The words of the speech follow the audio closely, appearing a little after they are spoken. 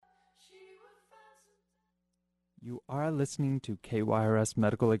You are listening to KYRS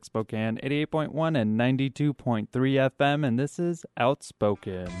Medical Lake Spokane, 88.1 and 92.3 FM, and this is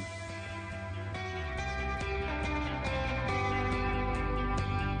Outspoken.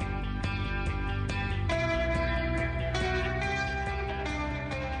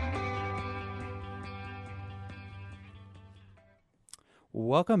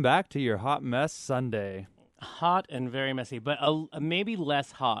 Welcome back to your Hot Mess Sunday. Hot and very messy, but maybe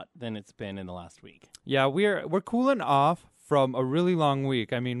less hot than it's been in the last week. Yeah, we're cooling off from a really long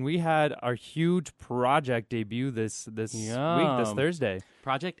week. I mean, we had our huge project debut this week, this Thursday.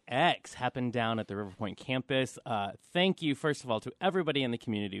 Project X happened down at the River Point campus. Thank you, first of all, to everybody in the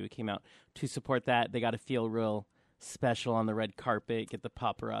community who came out to support that. They got to feel real special on the red carpet, get the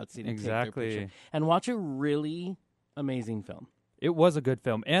paparazzi to take their picture, and watch a really amazing film. It was a good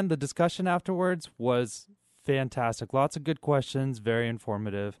film, and the discussion afterwards was fantastic. Lots of good questions, very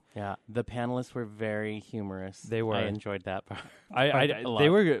informative. Yeah, the panelists were very humorous. They were. I enjoyed that part. They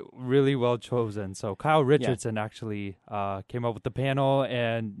were really well chosen. So Kyle Richardson actually came up with the panel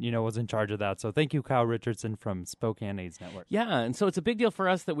and, was in charge of that. So thank you, Kyle Richardson from Spokane AIDS Network. Yeah, and so it's a big deal for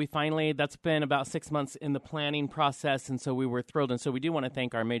us that we finally, that's been about 6 months in the planning process, and so we were thrilled. And so we do want to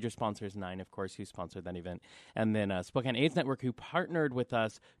thank our major sponsors, Nine, of course, who sponsored that event, and then Spokane AIDS Network, who partnered with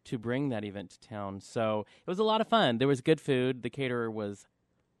us to bring that event to town. So it was a lot of fun. There was good food. The caterer was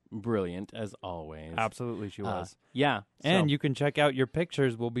brilliant, as always. Absolutely, she was. Yeah. And you can check out your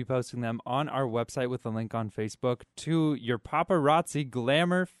pictures. We'll be posting them on our website with a link on Facebook to your paparazzi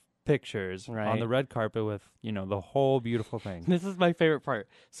glamour pictures on the red carpet with, the whole beautiful thing. This is my favorite part.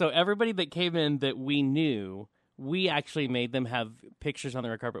 So everybody that came in that we knew, we actually made them have pictures on the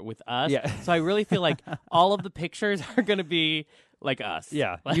red carpet with us. Yeah. So I really feel like all of the pictures are going to be like us.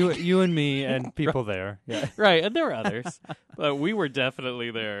 Yeah, you and me and people there. Yeah. Right, and there were others, but we were definitely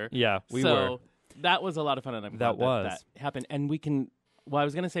there. Yeah, we were. So that was a lot of fun, and I'm glad that happened. And we can, I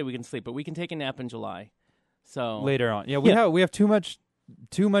was going to say we can sleep, but we can take a nap in July. So later on. Yeah, we have too much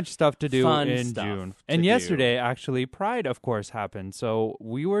stuff to do in June. And yesterday, actually, Pride, of course, happened. So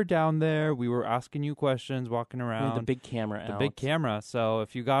we were down there. We were asking you questions, walking around. We had the big camera The big camera. So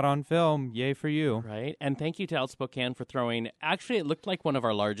if you got on film, yay for you. Right. And thank you to Outspoken for throwing, actually, it looked like one of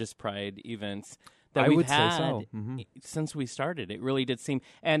our largest Pride events that we've we've had say so. Since we started. It really did seem.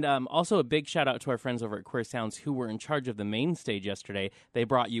 And also a big shout out to our friends over at Queer Sounds who were in charge of the main stage yesterday. They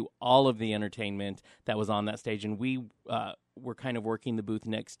brought you all of the entertainment that was on that stage, and we were kind of working the booth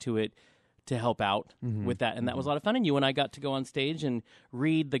next to it to help out with that. And that was a lot of fun. And you and I got to go on stage and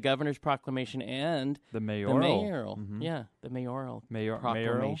read the governor's proclamation and the mayoral. The mayoral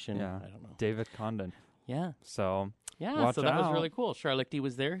proclamation. I don't know. David Condon. Yeah. So... Yeah, so that was really cool. Charlotte D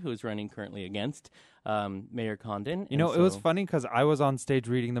was there, who is running currently against Mayor Condon. It was funny because I was on stage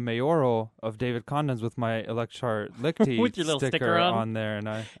reading the mayoral of David Condon's with my Electrar Lichty with your little sticker on there,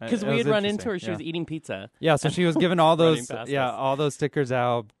 and because we had run into her, she was eating pizza. Yeah, so she was giving all those all those stickers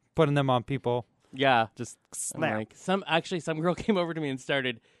out, putting them on people. Yeah, just snap. Like, some girl came over to me and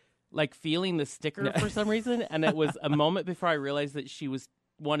started feeling the sticker for some reason, and it was a moment before I realized that she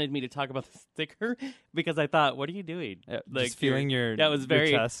wanted me to talk about the sticker because I thought, what are you doing? Just feeling your that was very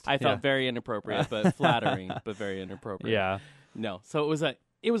your chest. I felt very inappropriate, but flattering, but very inappropriate. Yeah. No. So it was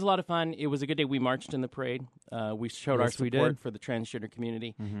a lot of fun. It was a good day. We marched in the parade. We showed our support for the transgender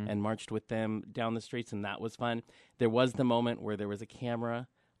community and marched with them down the streets, and that was fun. There was the moment where there was a camera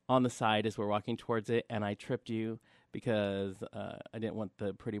on the side as we're walking towards it, and I tripped you because I didn't want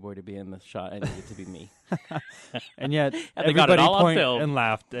the pretty boy to be in the shot. I needed it to be me. And yet, and they got it all pointed on film and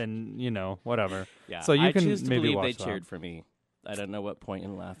laughed and, whatever. Yeah. So I can choose to maybe believe watch they that. cheered for me. I don't know what point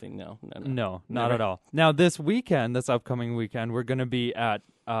in laughing. No, not at all. Now, this upcoming weekend, we're going to be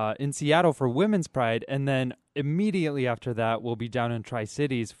in Seattle for Women's Pride, and then immediately after that, we'll be down in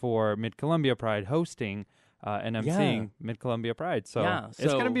Tri-Cities for Mid-Columbia Pride hosting and emceeing Mid-Columbia Pride. So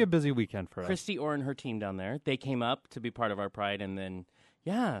it's going to be a busy weekend for us. Christy Orr and her team down there, they came up to be part of our Pride, and then,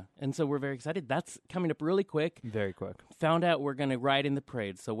 and so we're very excited. That's coming up really quick. Very quick. Found out we're going to ride in the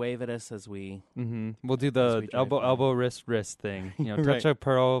parade, so wave at us as we... We'll do the elbow, wrist thing. Touch a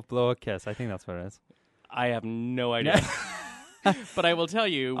pearl, blow a kiss. I think that's what it is. I have no idea. But I will tell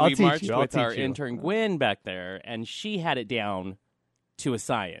you, we marched with our intern Gwen back there, and she had it down to a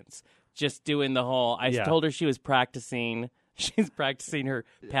science. Just doing the whole... I told her she was practicing. She's practicing her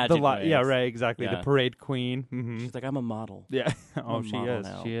pageant ways. Yeah, right, exactly. The parade queen. She's like, I'm a model. Yeah. She is.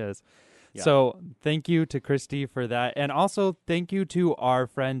 Now. She is. Yeah. So thank you to Christy for that. And also thank you to our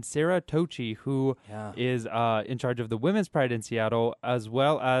friend Sarah Tochi, who is in charge of the Women's Pride in Seattle, as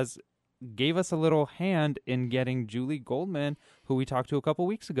well as gave us a little hand in getting Julie Goldman, who we talked to a couple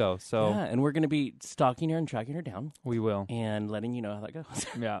weeks ago. So Yeah, and we're going to be stalking her and tracking her down. We will. And letting you know how that goes.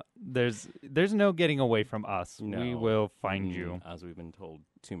 Yeah, there's no getting away from us. No. We will find you. As we've been told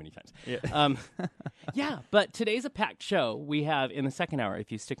too many times. Yeah. Yeah, but today's a packed show. We have, in the second hour,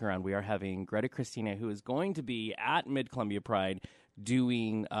 if you stick around, we are having Greta Christina, who is going to be at Mid-Columbia Pride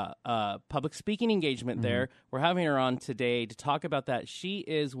doing a public speaking engagement there. We're having her on today to talk about that. She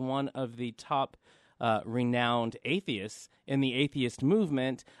is one of the top renowned atheists in the atheist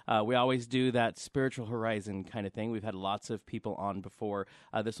movement. We always do that spiritual horizon kind of thing. We've had lots of people on before.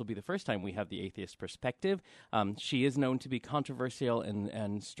 This will be the first time we have the atheist perspective. She is known to be controversial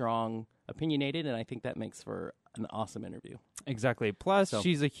and strong, opinionated, and I think that makes for an awesome interview. Exactly. Plus,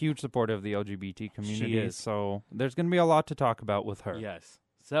 she's a huge supporter of the LGBT community. She is. So there's going to be a lot to talk about with her. Yes.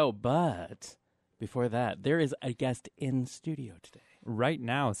 So, but before that, there is a guest in studio today. Right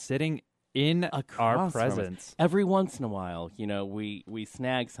now, sitting in our presence. Every once in a while, we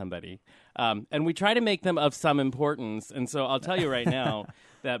snag somebody. And we try to make them of some importance. And so I'll tell you right now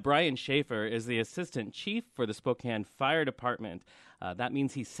that Brian Schaefer is the assistant chief for the Spokane Fire Department. That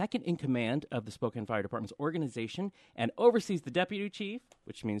means he's second in command of the Spokane Fire Department's organization and oversees the deputy chief,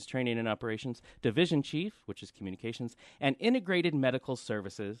 which means training and operations, division chief, which is communications, and integrated medical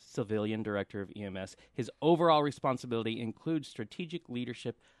services, civilian director of EMS. His overall responsibility includes strategic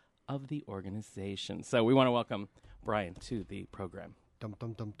leadership of the organization. So we want to welcome Brian to the program. Dum,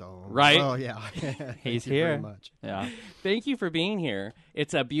 dum, dum, dum. Right? Oh, yeah. He's Thank you here. very much. Yeah. Thank you for being here.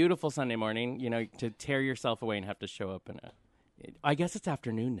 It's a beautiful Sunday morning, to tear yourself away and have to show up I guess it's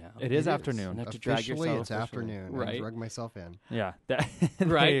afternoon now. It is afternoon. And have to drag Officially, yourself. it's afternoon. Right. I drug myself in. Yeah.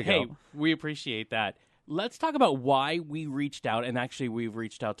 Right. You Hey, go. we appreciate that. Let's talk about why we reached out, and actually we've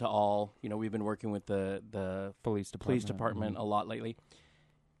reached out to all, we've been working with the Police department a lot lately,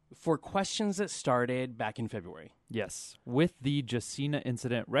 for questions that started back in February. Yes. With the Jacina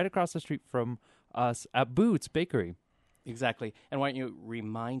incident right across the street from us at Boots Bakery. Exactly. And why don't you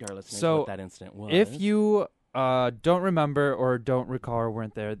remind our listeners So, what that incident was? If you don't remember or don't recall or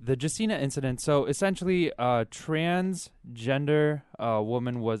weren't there, the Jacina incident, so essentially a transgender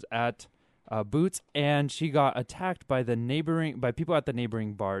woman was at Boots, and she got attacked by by people at the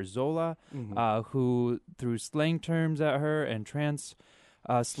neighboring bar, Zola, who threw slang terms at her and trans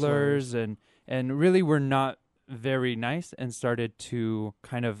slurs and really were not very nice and started to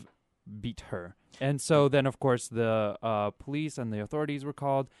kind of beat her. And so then, of course, the police and the authorities were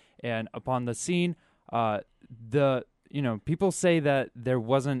called, and upon the scene, people say that there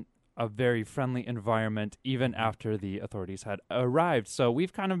wasn't a very friendly environment even after the authorities had arrived. So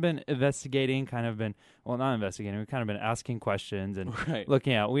we've kind of been investigating, we've kind of been asking questions and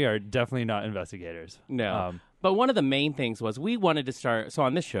looking at, we are definitely not investigators. No. But one of the main things was we wanted to start, so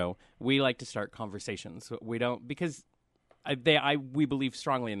on this show, we like to start conversations. We don't, because we believe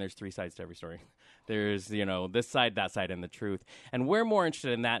strongly, and there's three sides to every story. There's, this side, that side, and the truth. And we're more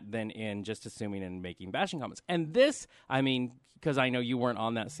interested in that than in just assuming and making bashing comments. And this, because I know you weren't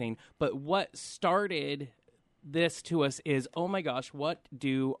on that scene, but what started this to us is, oh my gosh, what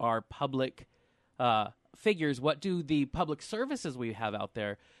do our public figures, what do the public services we have out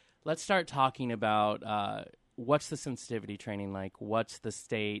there, let's start talking about what's the sensitivity training like, what's the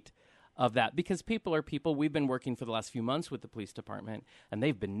state of that, because people are people. We've been working for the last few months with the police department, and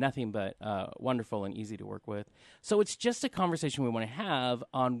they've been nothing but wonderful and easy to work with. So it's just a conversation we want to have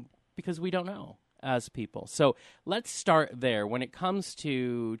because we don't know as people. So let's start there. When it comes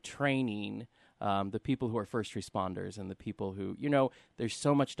to training the people who are first responders and the people who, there's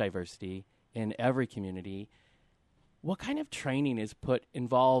so much diversity in every community. What kind of training is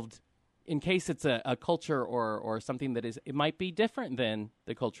involved in case it's a culture or something that it might be different than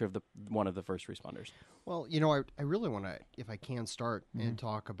the culture of one of the first responders? Well, I really want to, if I can, start and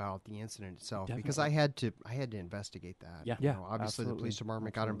talk about the incident itself. Definitely. Because I had to investigate that. Yeah. Obviously, absolutely. the police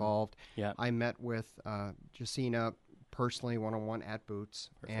department got involved. Yeah. I met with Jacina personally, one-on-one at Boots,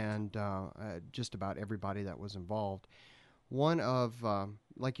 and just about everybody that was involved. One of,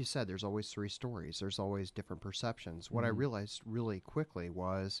 like you said, there's always three stories. There's always different perceptions. What I realized really quickly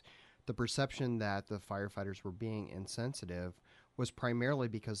was the perception that the firefighters were being insensitive was primarily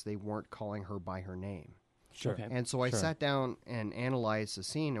because they weren't calling her by her name. Sure. Okay. And so I sat down and analyzed the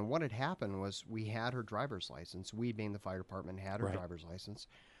scene, and what had happened was we had her driver's license. We, being the fire department, had her driver's license.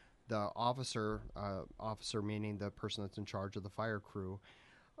 The officer meaning the person that's in charge of the fire crew,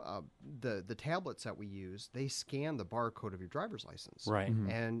 the tablets that we use, they scan the barcode of your driver's license. Right.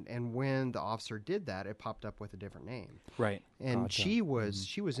 Mm-hmm. And when the officer did that, it popped up with a different name. Right. And Gotcha. she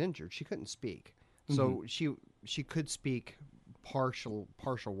was injured. She couldn't speak. So she could speak partial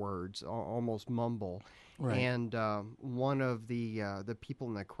words, almost mumble. Right. And one of the people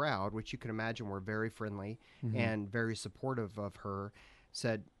in the crowd, which you can imagine were very friendly and very supportive of her,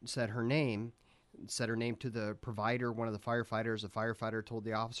 said her name. Said her name to the provider, one of the firefighters. The firefighter told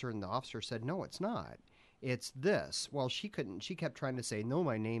the officer, and the officer said, "No, it's not. It's this." Well, she couldn't. She kept trying to say, "No,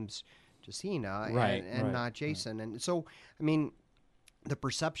 my name's Jacina and not Jason." Right. And so, I mean, the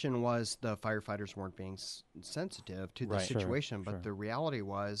perception was the firefighters weren't being sensitive to the situation, but the reality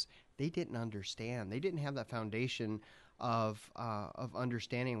was they didn't understand. They didn't have that foundation of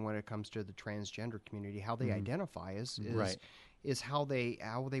understanding when it comes to the transgender community, how they identify is how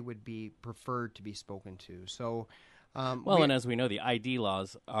they would be preferred to be spoken to. So, and as we know, the ID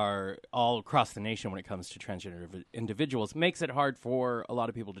laws are all across the nation when it comes to transgender individuals. Makes it hard for a lot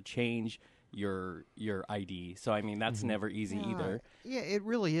of people to change your ID. So, I mean, that's never easy either. Yeah, it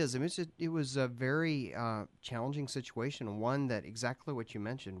really is. I mean, it was a very challenging situation, one that exactly what you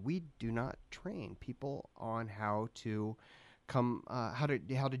mentioned. We do not train people on how to how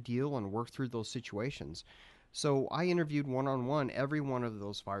to deal and work through those situations. So I interviewed one-on-one every one of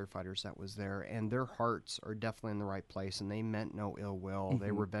those firefighters that was there, and their hearts are definitely in the right place, and they meant no ill will.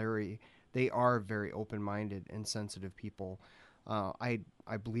 They are very open-minded and sensitive people. I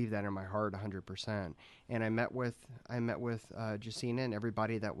believe that in my heart 100%. And I met with Jacina and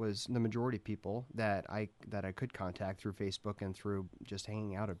everybody that was the majority of people that I could contact through Facebook and through just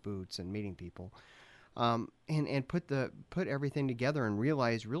hanging out at booths and meeting people. And put everything together and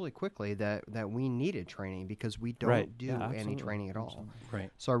realized really quickly that we needed training because we don't do any training at all. Absolutely.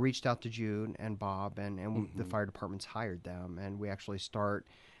 Right. So I reached out to Jude and Bob and the fire departments hired them, and we actually start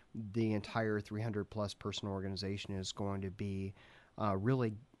the entire 300-plus person organization is going to be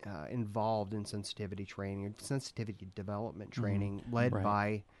really involved in sensitivity training, sensitivity development training led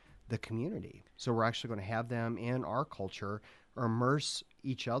by the community. So we're actually going to have them in our culture or immerse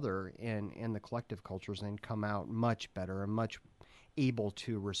each other in the collective cultures and come out much better and much able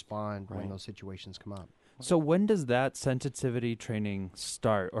to respond when those situations come up. So when does that sensitivity training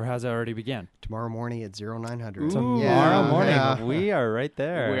start, or has it already began? Tomorrow morning at 0900. Tomorrow morning. We are right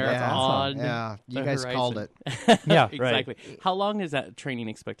there. We're on you guys horizon. called it. Yeah, exactly. How long is that training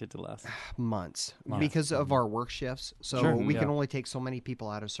expected to last? Months. Because of our work shifts. So we can only take so many people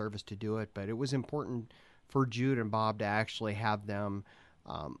out of service to do it, but it was important for Jude and Bob to actually have them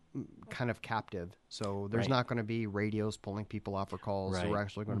kind of captive. So there's not going to be radios pulling people off for calls. So we're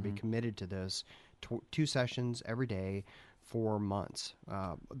actually going to be committed to this. 2 sessions every day for months.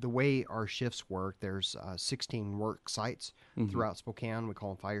 The way our shifts work, there's 16 work sites throughout Spokane. We call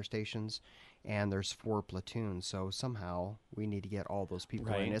them fire stations. And there's 4 platoons. So somehow we need to get all those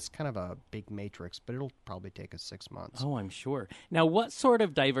people in. It's kind of a big matrix, but it'll probably take us 6 months. Oh, I'm sure. Now, what sort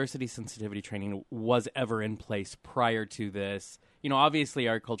of diversity sensitivity training was ever in place prior to this? You know, obviously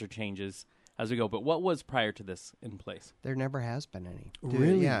our culture changes as we go, but what was prior to this in place? There never has been any.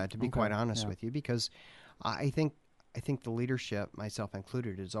 Really? Yeah, to be quite honest with you, because I think the leadership, myself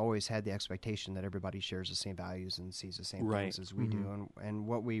included, has always had the expectation that everybody shares the same values and sees the same things as we do. And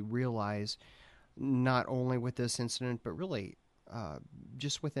what we realize, not only with this incident, but really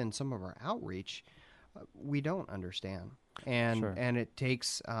just within some of our outreach, we don't understand. And it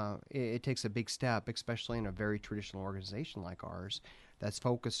takes a big step, especially in a very traditional organization like ours, that's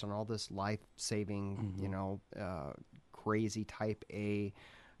focused on all this life-saving, crazy type A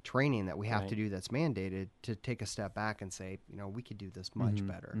training that we have to do that's mandated, to take a step back and say, we could do this much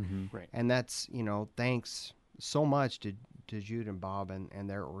better. Right. And that's, thanks so much to Jude and Bob and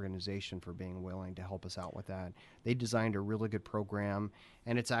their organization for being willing to help us out with that. They designed a really good program,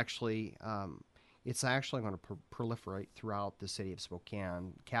 and it's actually going to proliferate throughout the city of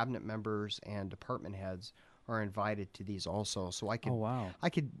Spokane. Cabinet members and department heads are invited to these also. So I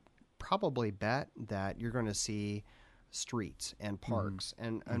could probably bet that you're going to see streets and parks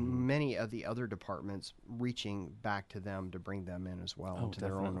and many of the other departments reaching back to them to bring them in as well into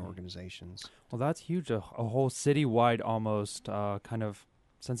their own organizations. Well, that's huge. A whole citywide almost kind of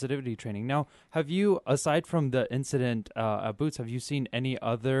sensitivity training. Now, have you, aside from the incident at Boots, have you seen any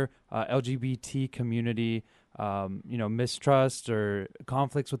other LGBT community mistrust or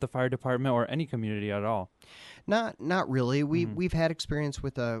conflicts with the fire department or any community at all? Not really. We've had experience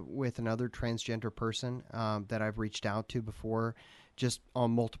with another transgender person that I've reached out to before, just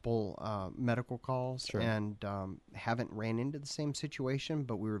on multiple medical calls, and haven't ran into the same situation.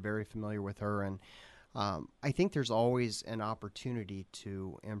 But we were very familiar with her, and I think there's always an opportunity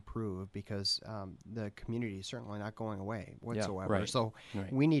to improve because the community is certainly not going away whatsoever. right. So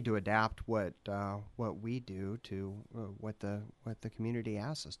Right. we need to adapt what we do to what the community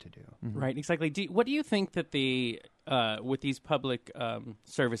asks us to do. Right, exactly. What do you think that with these public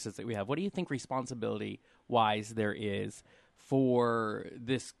services that we have, what do you think responsibility-wise there is for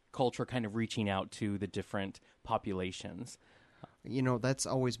this culture kind of reaching out to the different populations? That's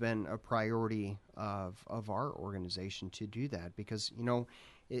always been a priority of our organization to do that because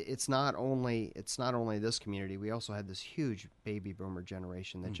it's not only this community. We also had this huge baby boomer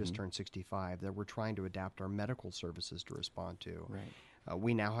generation that just turned 65 that we're trying to adapt our medical services to respond to. Right.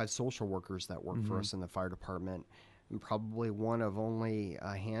 We now have social workers that work for us in the fire department. And probably one of only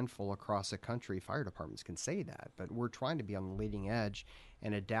a handful across the country fire departments can say that. But we're trying to be on the leading edge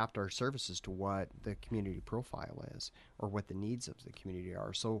and adapt our services to what the community profile is or what the needs of the community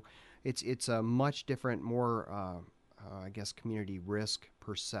are. So it's a much different, more, community risk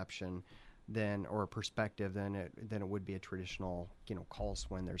perception or perspective than it would be a traditional, calls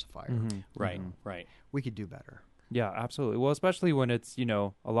when there's a fire. Right, right. We could do better. Yeah, absolutely. Well, especially when it's,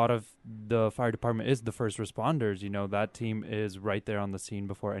 a lot of the fire department is the first responders, that team is right there on the scene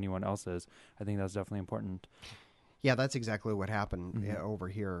before anyone else is. I think that's definitely important. Yeah, that's exactly what happened over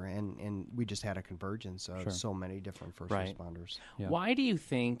here. And we just had a convergence of so many different first responders. Yeah. Why do you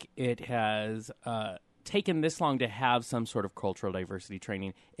think it has taken this long to have some sort of cultural diversity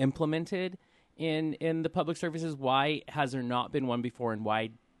training implemented in the public services? Why has there not been one before, and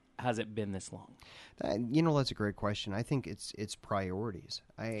why has it been this long? That's a great question. I think it's priorities.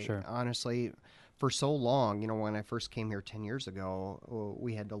 Honestly, for so long, when I first came here 10 years ago,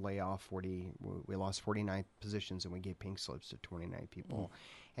 we had to lay off we lost 49 positions and we gave pink slips to 29 people.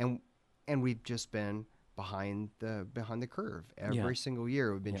 And we've just been behind the curve every single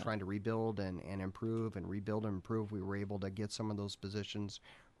year. We've been trying to rebuild and improve and rebuild and improve. We were able to get some of those positions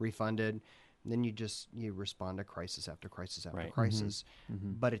refunded. Then you respond to crisis after crisis after crisis.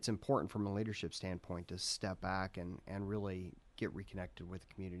 But it's important from a leadership standpoint to step back and really get reconnected with the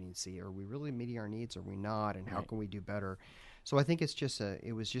community and see, are we really meeting our needs? Are we not? And how can we do better? So I think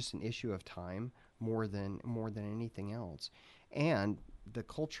it was just an issue of time more than anything else. And the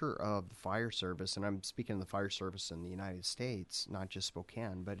culture of the fire service, and I'm speaking of the fire service in the United States, not just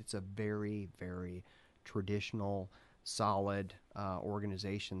Spokane, but it's a very, very traditional, solid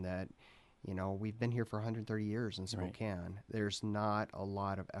organization that we've been here for 130 years in Spokane. Right. There's not a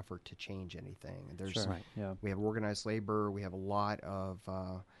lot of effort to change anything. We have organized labor. We have a lot of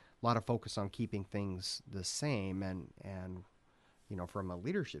focus on keeping things the same. And from a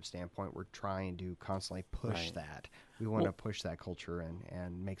leadership standpoint, we're trying to constantly push that. We want to push that culture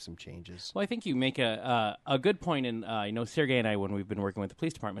and make some changes. Well, I think you make a good point. And Sergey and I, when we've been working with the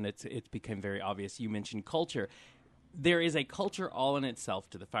police department, it's become very obvious. You mentioned culture. There is a culture all in itself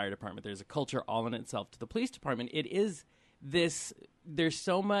to the fire department. There's a culture all in itself to the police department. It is this, there's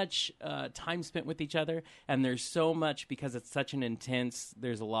so much time spent with each other, and there's so much, because it's such an intense,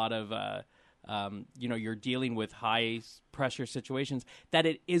 there's a lot of, you're dealing with high pressure situations, that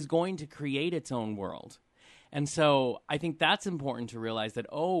it is going to create its own world. And so I think that's important to realize that,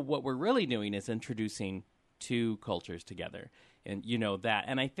 what we're really doing is introducing two cultures together. And that.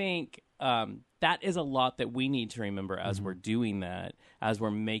 And I think that is a lot that we need to remember as we're doing that, as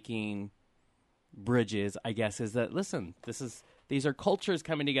we're making bridges, I guess, is that, listen, these are cultures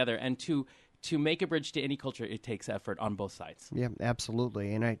coming together. And to make a bridge to any culture, it takes effort on both sides. Yeah,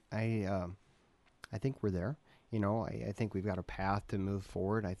 absolutely. And I think we're there. I think we've got a path to move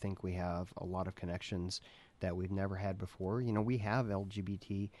forward. I think we have a lot of connections that we've never had before. We have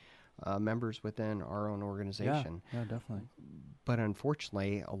LGBT members within our own organization. Yeah, definitely. But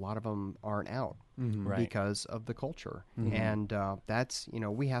unfortunately, a lot of them aren't out because of the culture, and that's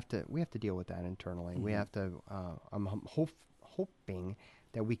we have to deal with that internally. We have to. I'm hoping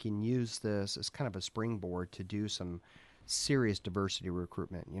that we can use this as kind of a springboard to do some serious diversity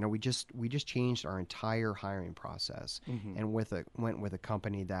recruitment. We just changed our entire hiring process and went with a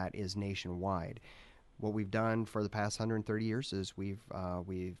company that is nationwide. What we've done for the past 130 years is we've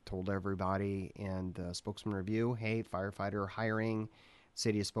told everybody in the Spokesman Review, hey, firefighter hiring,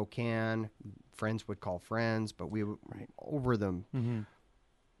 City of Spokane, friends would call friends, but over the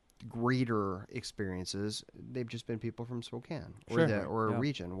greater experiences, they've just been people from Spokane or a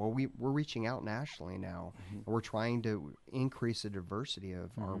region. Well, we're reaching out nationally now, and we're trying to increase the diversity of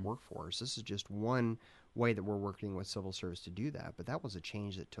our workforce. This is just one way that we're working with civil service to do that, but that was a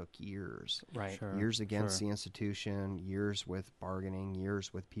change that took years. Right. Years against the institution, years with bargaining,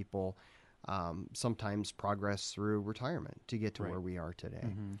 years with people sometimes progress through retirement to get to Right. where we are today.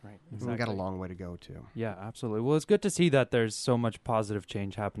 Right. And we've got a long way to go too. Yeah, absolutely. Well, it's good to see that there's so much positive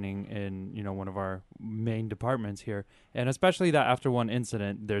change happening in, one of our main departments here. And especially that after one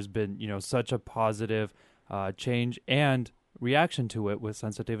incident, there's been, such a positive change and reaction to it with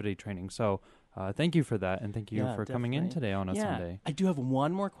sensitivity training. So thank you for that. And thank you for coming in today on a Sunday. I do have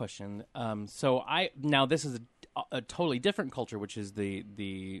one more question. Now this is a totally different culture, which is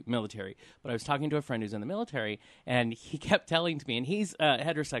the military. But I was talking to a friend who's in the military, and he kept telling to me, and he's a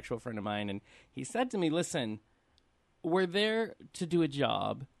heterosexual friend of mine, and he said to me, listen, we're there to do a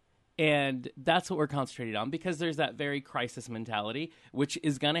job, and that's what we're concentrated on, because there's that very crisis mentality, which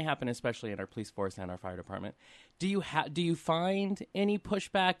is going to happen, especially in our police force and our fire department. Do you find any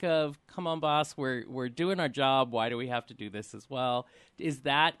pushback of, come on, boss, we're doing our job, why do we have to do this as well? Is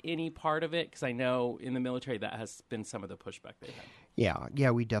that any part of it? Because I know in the military that has been some of the pushback they've had. Yeah,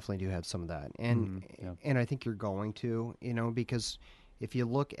 we definitely do have some of that. And and I think you're going to, because if you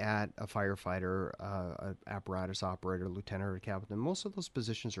look at a firefighter, an apparatus operator, lieutenant or captain, most of those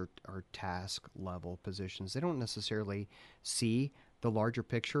positions are task level positions. They don't necessarily see the larger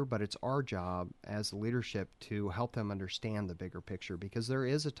picture, but it's our job as leadership to help them understand the bigger picture, because there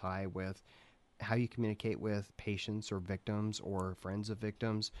is a tie with how you communicate with patients or victims or friends of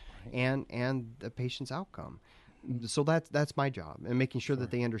victims, and the patient's outcome. So that's my job, and making sure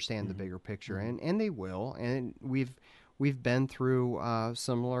that they understand the bigger picture, and they will. And we've been through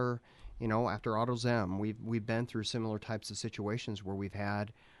similar, after AutoZem, we've been through similar types of situations where we've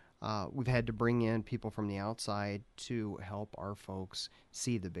had to bring in people from the outside to help our folks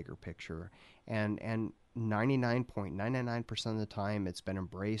see the bigger picture, and 99.999% of the time it's been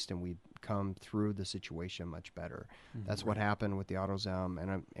embraced, and we've come through the situation much better. That's what happened with the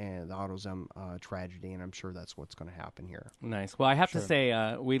AutoZem and the AutoZem tragedy, and I'm sure that's what's going to happen here. Nice. Well, I have to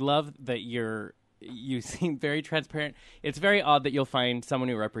say, we love that you seem very transparent. It's very odd that you'll find someone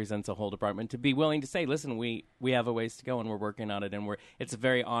who represents a whole department to be willing to say, listen, we have a ways to go and we're working on it, and it's a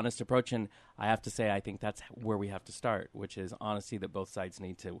very honest approach. And I have to say, I think that's where we have to start, which is honesty that both sides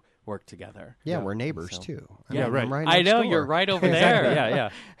need to work together. Yeah, we're neighbors too. Right. I know, door. you're right over there. Yeah.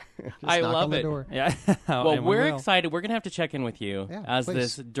 I love it. Yeah. Well, we're excited. We're going to have to check in with you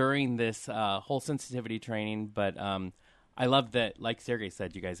during this whole sensitivity training. But I love that, like Sergey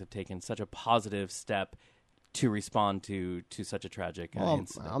said, you guys have taken such a positive step to respond to such a tragic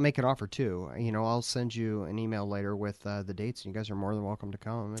incident. I'll make an offer too. I'll send you an email later with the dates, and you guys are more than welcome to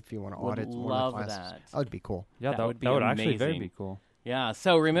come if you want to audit one of the classes. That. That would be cool. Yeah, that would be actually amazing. be cool. Yeah,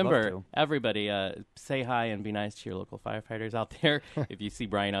 so remember, everybody, say hi and be nice to your local firefighters out there. If you see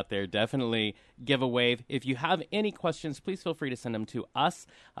Brian out there, definitely give a wave. If you have any questions, please feel free to send them to us.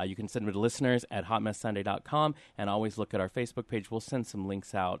 You can send them to listeners at hotmesssunday.com, and always look at our Facebook page. We'll send some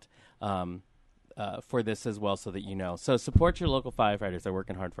links out for this as well, so that you know. So support your local firefighters. They're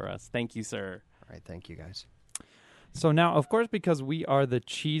working hard for us. Thank you, sir. All right, thank you, guys. So now, of course, because we are the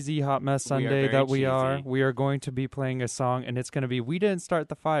cheesy Hot Mess Sunday we are going to be playing a song, and it's going to be "We Didn't Start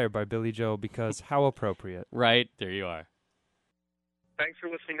the Fire" by Billy Joel, because how appropriate. Right, there you are. Thanks for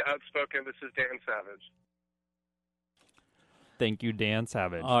listening to Outspoken. This is Dan Savage. Thank you, Dan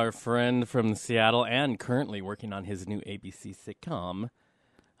Savage. Our friend from Seattle, and currently working on his new ABC sitcom.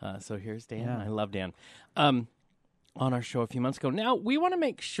 So here's Dan. Yeah. I love Dan. On our show a few months ago. Now, we want to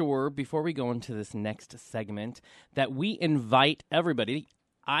make sure, before we go into this next segment, that we invite everybody.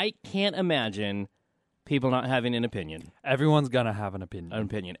 I can't imagine people not having an opinion. Everyone's going to have an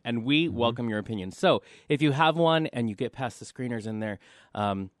opinion. And we welcome your opinion. So, if you have one and you get past the screeners in there,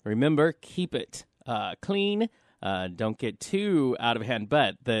 remember, keep it clean. Don't get too out of hand,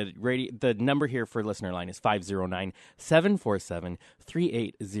 but the number here for listener line is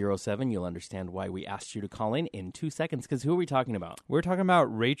 509-747-3807. You'll understand why we asked you to call in 2 seconds, because who are we talking about? We're talking about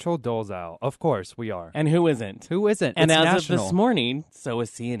Rachel Dolezal. Of course we are. And who isn't? Who isn't? And it's as national. of this morning, so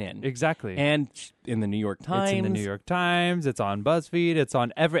is CNN. Exactly. And in the New York Times. It's in the New York Times. It's on BuzzFeed. It's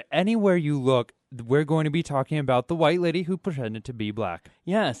on anywhere you look. We're going to be talking about the white lady who pretended to be black.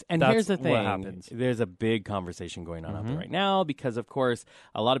 Yes, and That's here's the thing. what happens. There's a big conversation going on out there right now, because, of course,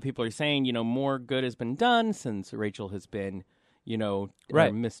 a lot of people are saying, more good has been done since Rachel has been,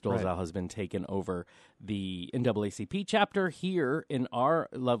 Miss Dolezal has been taken over the NAACP chapter here in our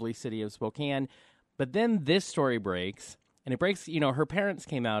lovely city of Spokane. But then this story breaks. And it breaks, her parents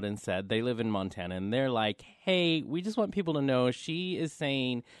came out and said, they live in Montana, and they're like, hey, we just want people to know she is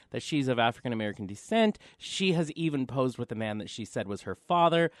saying that she's of African-American descent. She has even posed with the man that she said was her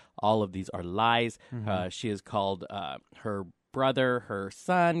father. All of these are lies. She has called her brother her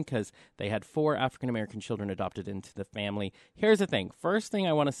son, because they had 4 African-American children adopted into the family. Here's the thing. First thing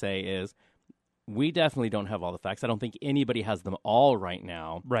I want to say is, we definitely don't have all the facts. I don't think anybody has them all right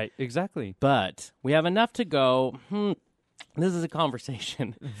now. Right, exactly. But we have enough to go, this is a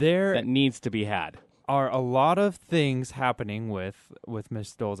conversation that needs to be had. Are a lot of things happening with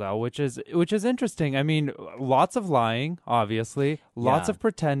Miss Dolezal, which is interesting. I mean, lots of lying, obviously, lots of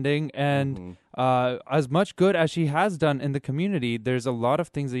pretending, and as much good as she has done in the community, there's a lot of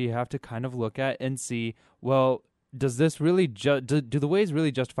things that you have to kind of look at and see, well, does this really do the ways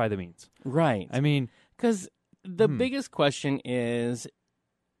really justify the means? Right. I mean, because the biggest question is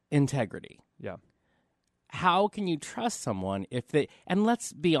integrity. Yeah. How can you trust someone if they... And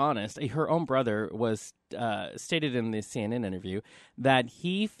let's be honest, her own brother was stated in the CNN interview that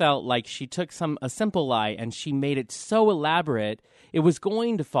he felt like she took a simple lie and she made it so elaborate, it was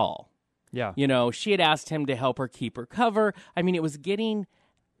going to fall. Yeah. You know, she had asked him to help her keep her cover. I mean, it was getting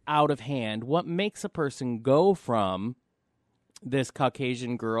out of hand. What makes a person go from this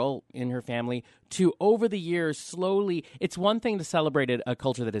Caucasian girl in her family to, over the years, slowly... It's one thing to celebrate a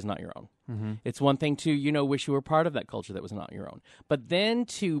culture that is not your own. Mm-hmm. It's one thing to, wish you were part of that culture that was not your own. But then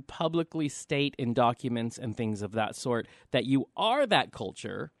to publicly state in documents and things of that sort that you are that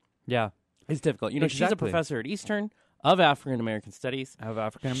culture is difficult. She's a professor at Eastern of African American Studies.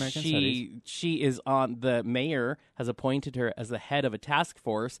 She is the mayor has appointed her as the head of a task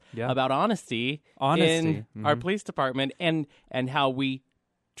force about honesty in our police department and how we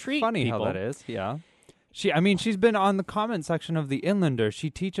treat Funny people. How that is, yeah. She's been on the comment section of the Inlander. She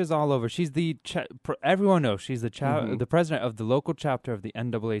teaches all over. She's everyone knows she's the president of the local chapter of the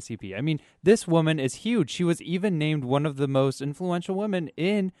NAACP. I mean, this woman is huge. She was even named one of the most influential women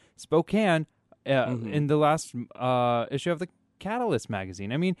in Spokane in the last issue of the Catalyst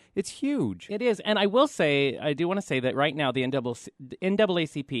magazine. I mean, it's huge. It is. And I do want to say that right now the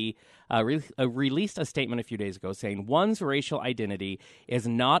NAACP released a statement a few days ago saying one's racial identity is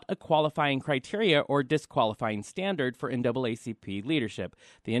not a qualifying criteria or disqualifying standard for NAACP leadership.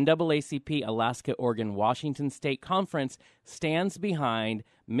 The NAACP Alaska, Oregon, Washington State Conference stands behind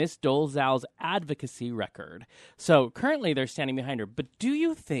Miss Dolezal's advocacy record. So currently they're standing behind her. But do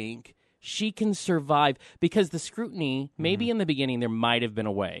you think she can survive? Because the scrutiny, maybe in the beginning there might have been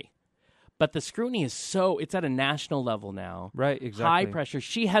a way, but the scrutiny is it's at a national level now. Right, exactly. High pressure.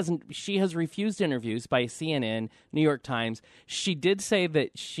 She has refused interviews by CNN, New York Times. She did say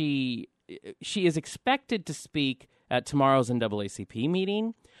that she is expected to speak at tomorrow's NAACP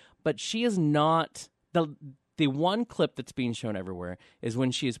meeting, but she is not. The one clip that's being shown everywhere is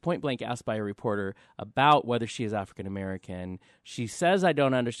when she is point blank asked by a reporter about whether she is African American. She says, "I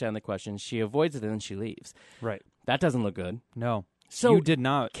don't understand the question." She avoids it and then she leaves. Right. That doesn't look good. No. So you did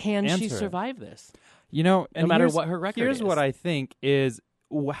not. Can she answer survive this? And no matter what her record here's is. what I think is,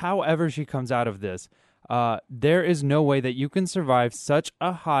 however she comes out of this, there is no way that you can survive such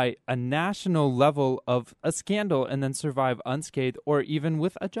a national level of a scandal and then survive unscathed or even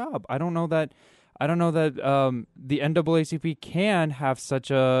with a job. I don't know that the NAACP can have such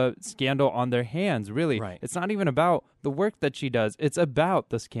a scandal on their hands, really. Right. It's not even about the work that she does. It's about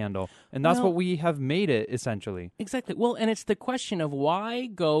the scandal. And that's what we have made it, essentially. Exactly. Well, and it's the question of why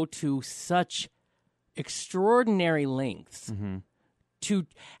go to such extraordinary lengths to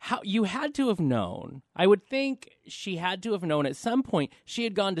how you had to have known. I would think she had to have known at some point she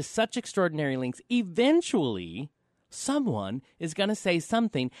had gone to such extraordinary lengths. Eventually, someone is going to say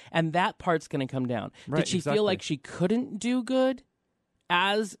something, and that part's going to come down. Right, Did she feel like she couldn't do good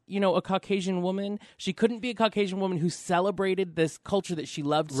as, a Caucasian woman? She couldn't be a Caucasian woman who celebrated this culture that she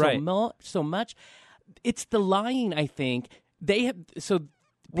loved so much. It's the lying, I think.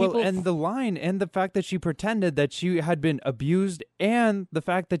 And the line and the fact that she pretended that she had been abused and the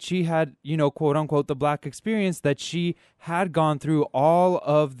fact that she had, quote unquote, the black experience, that she had gone through all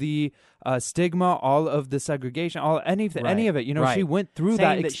of the stigma, all of the segregation, any of it. She went through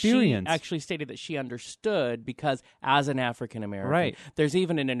that experience. She actually stated that she understood because as an African American, right. There's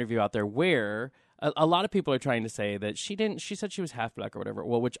even an interview out there where a lot of people are trying to say that she said she was half black or whatever,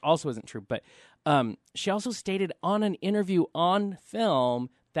 well, which also isn't true. But she also stated on an interview on film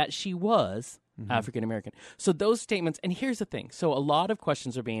that she was African American. So those statements, and here's the thing. So a lot of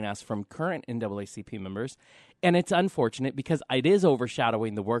questions are being asked from current NAACP members, and it's unfortunate because it is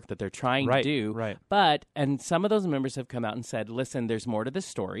overshadowing the work that they're trying to do. Right. And some of those members have come out and said, listen, there's more to this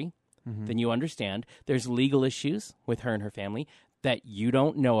story than you understand. There's legal issues with her and her family that you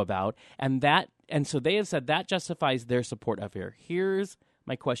don't know about. And so they have said that justifies their support of her. Here's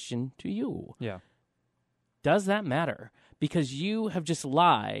my question to you. Yeah. Does that matter? Because you have just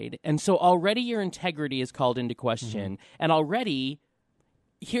lied, and so already your integrity is called into question, and already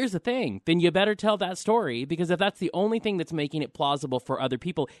here's the thing. Then you better tell that story, because if that's the only thing that's making it plausible for other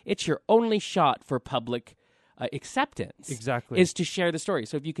people, it's your only shot for public acceptance. Exactly. Is to share the story.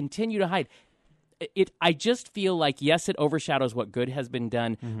 So if you continue to hide, I just feel like, yes, it overshadows what good has been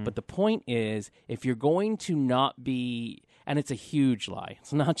done. But the point is, if you're going to not be, and it's a huge lie.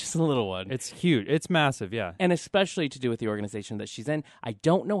 It's not just a little one. It's huge. It's massive, yeah. And especially to do with the organization that she's in. I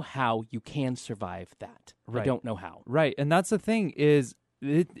don't know how you can survive that. Right. I don't know how. Right, and that's the thing is,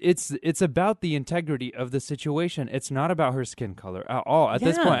 it's about the integrity of the situation. It's not about her skin color at all. At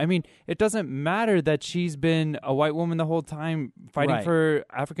this point, I mean, it doesn't matter that she's been a white woman the whole time fighting for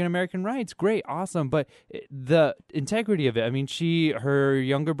African American rights. Great, awesome, but the integrity of it. I mean, her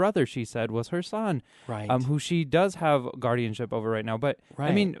younger brother, she said, was her son, right? Who she does have guardianship over right now. But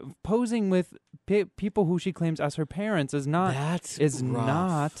I mean, posing with people who she claims as her parents is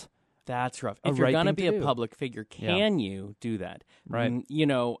not. That's rough. If you're going to be a public figure, can you do that? Right.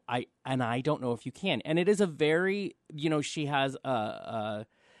 I don't know if you can. And it is a very, she has a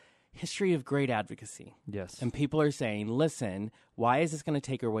history of great advocacy. Yes. And people are saying, listen, why is this going to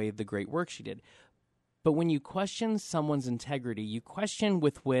take away the great work she did? But when you question someone's integrity, you question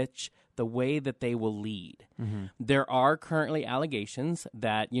with which the way that they will lead. There are currently allegations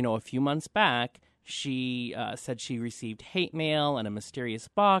that, a few months back, she said she received hate mail and a mysterious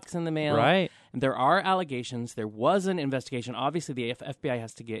box in the mail. Right. And there are allegations. There was an investigation. Obviously, the FBI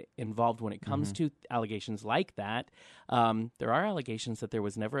has to get involved when it comes to allegations like that. There are allegations that there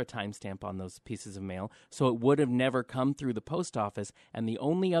was never a timestamp on those pieces of mail, so it would have never come through the post office. And the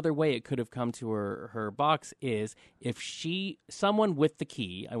only other way it could have come to her box is if someone with the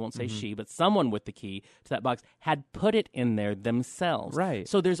key, I won't say she, but someone with the key to that box had put it in there themselves. Right.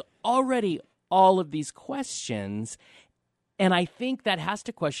 So there's already all of these questions, and I think that has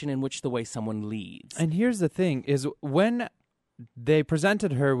to question in which the way someone leads. And here's the thing, is when they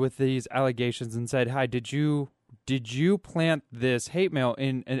presented her with these allegations and said, hi, did you plant this hate mail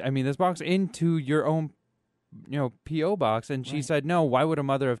this box into your own P.O. box? And she said, no, why would a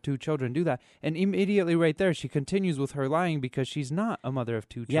mother of two children do that? And immediately right there, she continues with her lying because she's not a mother of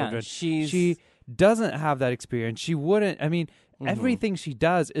two children. She doesn't have that experience. She wouldn't, everything she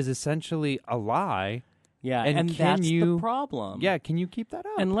does is essentially a lie. Yeah, and that's the problem. Yeah, can you keep that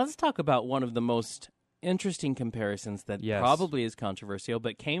up? And let's talk about one of the most interesting comparisons that probably is controversial,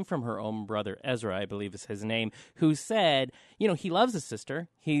 but came from her own brother, Ezra, I believe is his name, who said, he loves his sister.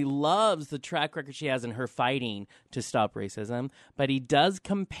 He loves the track record she has in her fighting to stop racism, but he does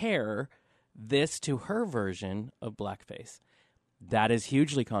compare this to her version of blackface. That is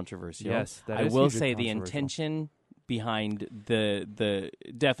hugely controversial. Yes, I will say the intention behind the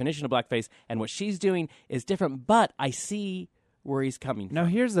definition of blackface and what she's doing is different, but I see where he's coming from. Now,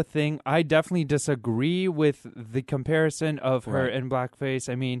 here's the thing. I definitely disagree with the comparison of her and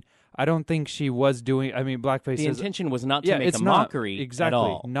blackface. I don't think she was doing, blackface The intention was not to make a mockery exactly, at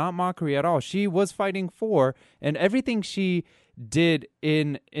all. Not mockery at all. She was fighting for, and everything she did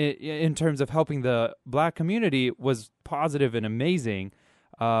in terms of helping the black community was positive and amazing.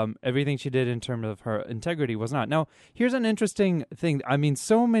 Everything she did in terms of her integrity was not. Now, here's an interesting thing.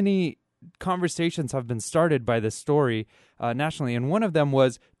 So many conversations have been started by this story nationally, and one of them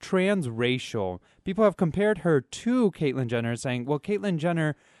was transracial. People have compared her to Caitlyn Jenner, saying, well, Caitlyn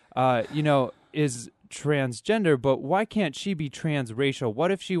Jenner, is transgender, but why can't she be transracial?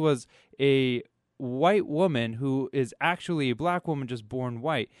 What if she was a white woman who is actually a black woman just born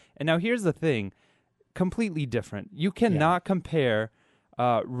white? And now here's the thing, completely different. You cannot compare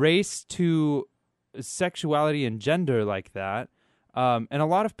race to sexuality and gender like that. And a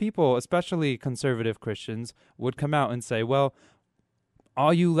lot of people, especially conservative Christians, would come out and say, well,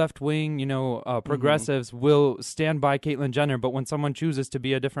 all you left-wing, progressives will stand by Caitlyn Jenner, but when someone chooses to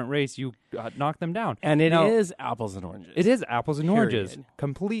be a different race, you knock them down. And it is apples and oranges. It is apples and oranges.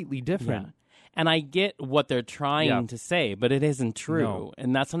 Completely different. Yeah. And I get what they're trying to say, but it isn't true. No.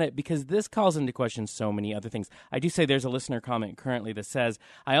 And that's not it, because this calls into question so many other things. I do say there's a listener comment currently that says,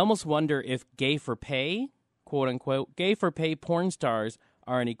 I almost wonder if gay for pay, quote unquote, gay for pay porn stars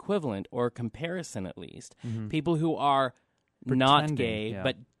are an equivalent or comparison at least. People who are not gay,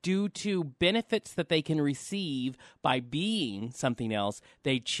 but due to benefits that they can receive by being something else,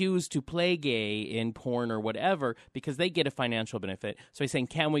 they choose to play gay in porn or whatever because they get a financial benefit. So he's saying,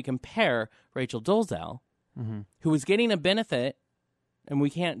 can we compare Rachel Dolezal, who is getting a benefit, and we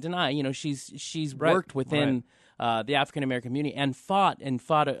can't deny, she's worked within the African American community and fought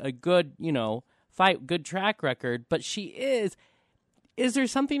a good, good track record, but she is there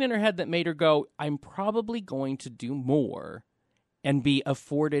something in her head that made her go, I'm probably going to do more and be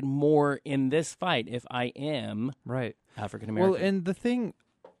afforded more in this fight if I am African American? Well, and the thing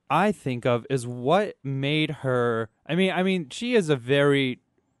I think of is what made her. I mean, she is a very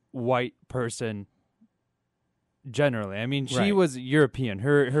white person. Generally, I mean, she Right. was European.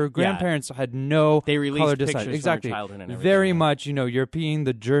 Her grandparents had no They released color pictures descent. from Exactly, her childhood and everything. very yeah. much, European,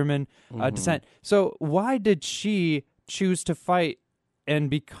 the German descent. So why did she choose to fight and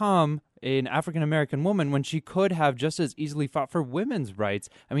become an African American woman when she could have just as easily fought for women's rights?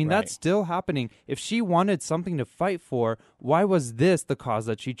 I mean, Right. that's still happening. If she wanted something to fight for, why was this the cause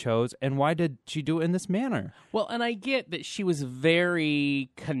that she chose, and why did she do it in this manner? Well, and I get that she was very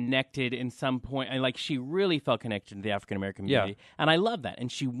connected in some point, and like she really felt connected to the African American community, and I love that.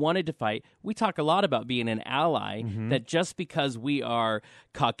 And she wanted to fight. We talk a lot about being an ally. That just because we are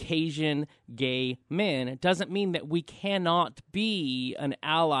Caucasian gay men doesn't mean that we cannot be an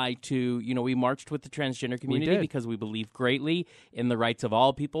ally to. We marched with the transgender community because we believe greatly in the rights of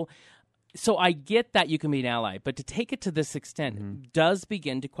all people. So I get that you can be an ally, but to take it to this extent does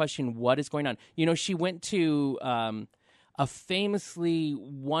begin to question what is going on. She went to a famously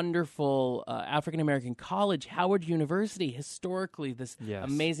wonderful African-American college, Howard University, historically this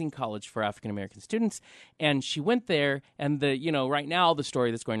amazing college for African-American students. And she went there, and right now the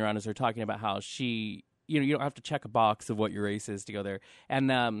story that's going around is they're talking about how she, you don't have to check a box of what your race is to go there.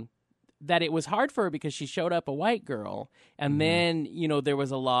 And that it was hard for her because she showed up a white girl, and then there was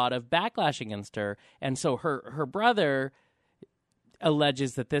a lot of backlash against her, and so her brother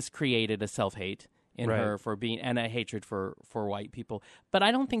alleges that this created a self-hate in her for being, and a hatred for white people. But I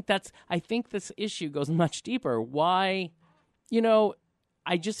don't think I think this issue goes much deeper. Why,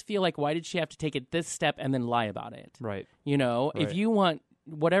 I just feel like, why did she have to take it this step and then lie about it? Right. If you want,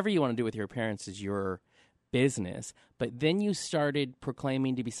 whatever you want to do with your parents is your business, but then you started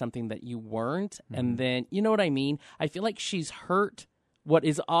proclaiming to be something that you weren't, and then you know what I mean. I feel like she's hurt what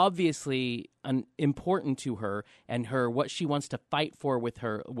is obviously important to her and what she wants to fight for with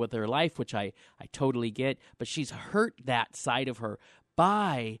her life, which I totally get. But she's hurt that side of her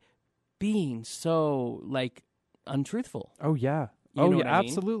by being so untruthful. Oh yeah, You know what I mean?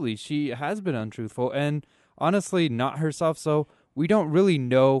 absolutely. She has been untruthful and honestly not herself. So we don't really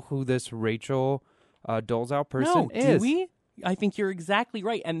know who this Rachel Dolezal person is. Do we? I think you're exactly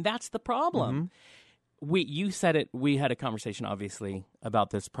right, and that's the problem. You said it. We had a conversation, obviously, about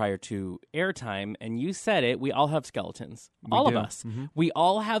this prior to airtime, and you said it. We all have skeletons, all of us. We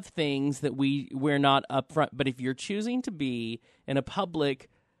all have things that we're not upfront. But if you're choosing to be in a public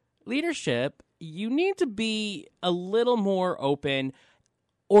leadership, you need to be a little more open.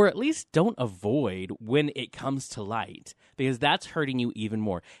 Or at least don't avoid when it comes to light, because that's hurting you even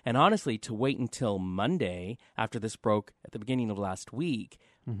more. And honestly, to wait until Monday, after this broke at the beginning of last week,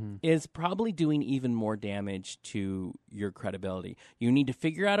 is probably doing even more damage to your credibility. You need to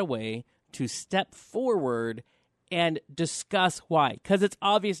figure out a way to step forward and discuss why. Because it's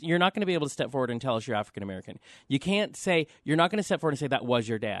obvious you're not going to be able to step forward and tell us you're African American. You can't say, you're not going to step forward and say that was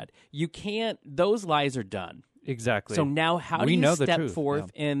your dad. You can't, those lies are done. Exactly. So now how do you step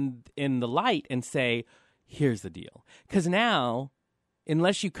forth in the light and say, here's the deal? Because now,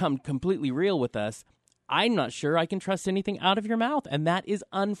 unless you come completely real with us, I'm not sure I can trust anything out of your mouth. And that is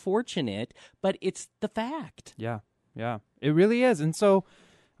unfortunate, but it's the fact. Yeah, it really is. And so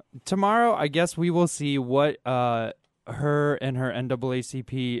tomorrow, I guess we will see what her and her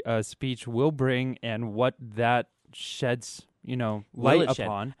NAACP speech will bring and what that sheds light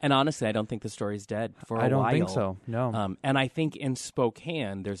upon. And honestly, I don't think the story's dead for a while. I don't think so, no. And I think in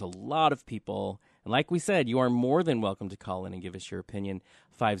Spokane, there's a lot of people, and like we said, you are more than welcome to call in and give us your opinion,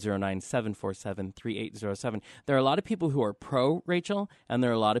 509-747-3807. There are a lot of people who are pro-Rachel, and there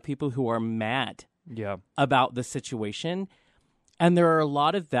are a lot of people who are mad about the situation. And there are a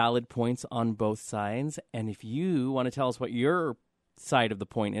lot of valid points on both sides. And if you want to tell us what your side of the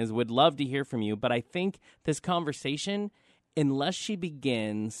point is, would love to hear from you. But I think this conversation, unless she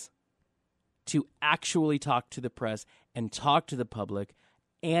begins to actually talk to the press and talk to the public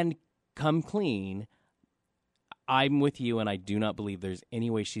and come clean, I'm with you, and I do not believe there's any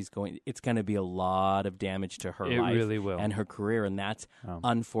way she's going. It's going to be a lot of damage to her life really will. And her career, and that's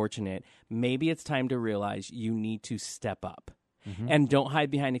unfortunate. Maybe it's time to realize you need to step up. And don't hide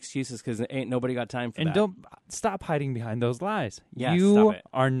behind excuses, because ain't nobody got time for that. And don't stop hiding behind those lies. Yeah, you stop it.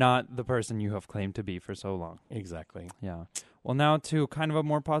 are not the person you have claimed to be for so long. Exactly. Yeah. Well, now to kind of a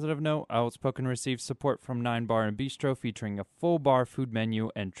more positive note, Outspoken received support from 9 Bar and Bistro, featuring a full bar food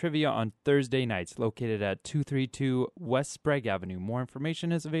menu and trivia on Thursday nights, located at 232 West Sprague Avenue. More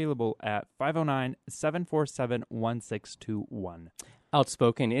information is available at 509-747-1621.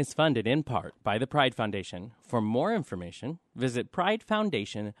 Outspoken is funded in part by the Pride Foundation. For more information, visit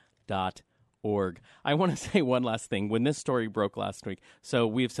pridefoundation.org. I want to say one last thing. When this story broke last week, so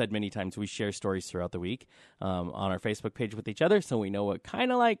we've said many times we share stories throughout the week on our Facebook page with each other, so we know what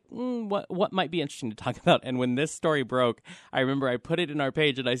kind of like what might be interesting to talk about. And when this story broke, I remember I put it in our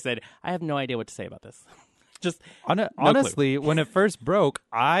page and I said, I have no idea what to say about this. Just honestly, when it first broke,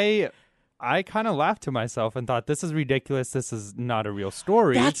 I kind of laughed to myself and thought, this is ridiculous. This is not a real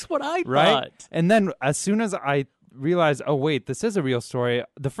story. That's what I right? thought. And then as soon as I realized, oh wait, this is a real story,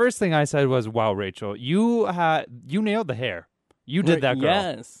 the first thing I said was, wow, Rachel, you nailed the hair. You did that, girl.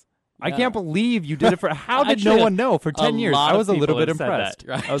 Yes. I can't believe you did it for how did no one know for 10 years? I was a little bit impressed.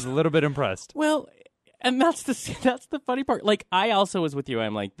 Right? I was a little bit impressed. Well, and that's the funny part. Like, I also was with you.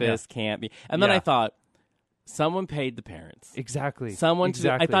 I'm like, this can't be. And then I thought, someone paid the parents. Exactly. I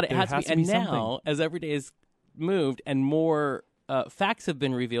thought it there has to be. And now, something. as every day has moved and more facts have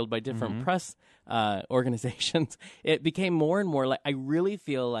been revealed by different press organizations, it became more and more like, I really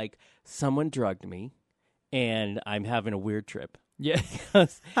feel like someone drugged me and I'm having a weird trip. Yeah.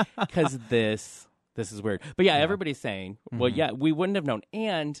 Because this is weird. But everybody's saying, well, we wouldn't have known.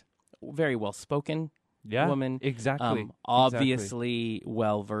 And very well-spoken woman. Exactly. Obviously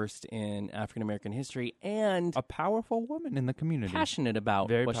well-versed in African-American history and a powerful woman in the community. Passionate about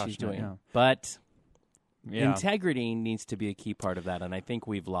what she's doing. Yeah. But integrity needs to be a key part of that, and I think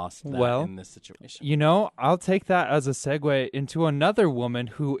we've lost that in this situation. You know, I'll take that as a segue into another woman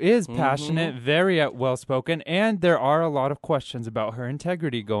who is passionate, very well-spoken, and there are a lot of questions about her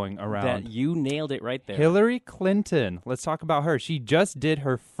integrity going around. That you nailed it right there. Hillary Clinton. Let's talk about her. She just did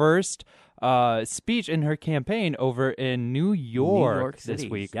her first speech in her campaign over in New York City.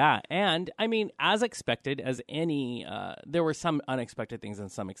 This week. Yeah, and I mean, as expected, as any, there were some unexpected things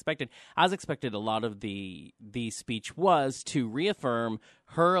and some expected. As expected, a lot of the speech was to reaffirm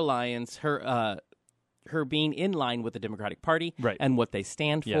her alliance, her being in line with the Democratic Party and what they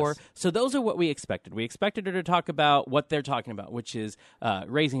stand for. So those are what we expected. We expected her to talk about what they're talking about, which is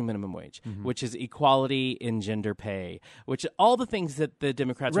raising minimum wage, which is equality in gender pay, which all the things that the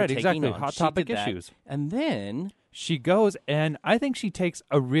Democrats are taking on. Hot topic issues. And then she goes, and I think she takes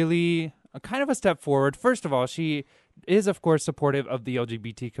a kind of a step forward. First of all, she is, of course, supportive of the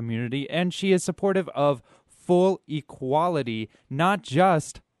LGBT community, and she is supportive of full equality, not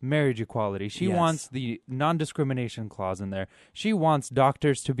just marriage equality. She wants the non-discrimination clause in there. She wants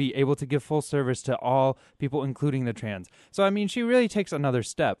doctors to be able to give full service to all people, including the trans. So, I mean, she really takes another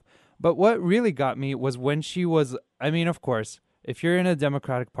step. But what really got me was when she was, I mean, of course, if you're in a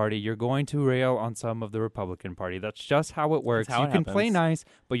Democratic Party, you're going to rail on some of the Republican Party. That's just how it works. You can play nice,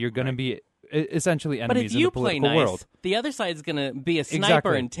 but you're going to be essentially enemies in the political world. The other side's going to be a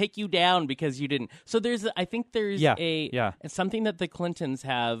sniper and take you down because you didn't. So I think there's something that the Clintons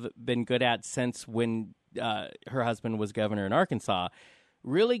have been good at since when her husband was governor in Arkansas,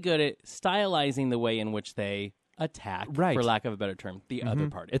 really good at stylizing the way in which they attack, for lack of a better term, the other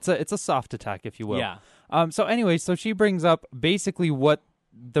party. It's a soft attack, if you will. Yeah. So anyway, so she brings up basically what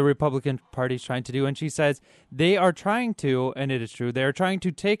the Republican Party is trying to do, and she says they are trying to, and it is true, they are trying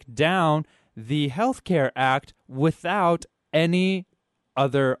to take down the Health Care Act without any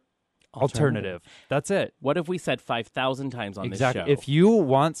other alternative. That's it. What have we said 5,000 times on this show? If you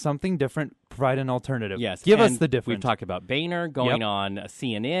want something different, provide an alternative. Yes. Give us the difference. We've talked about Boehner going on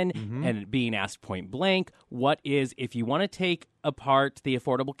CNN and being asked point blank, what is, if you want to take apart the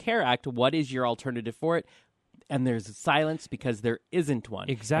Affordable Care Act, what is your alternative for it? And there's silence because there isn't one.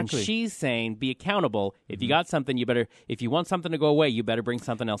 Exactly. And she's saying, be accountable. If you got something, if you want something to go away, you better bring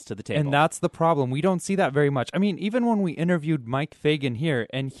something else to the table. And that's the problem. We don't see that very much. I mean, even when we interviewed Mike Fagan here,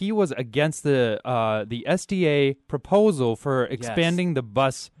 and he was against the SDA proposal for expanding the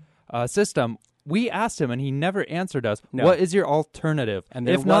bus system, we asked him, and he never answered us. No. What is your alternative? And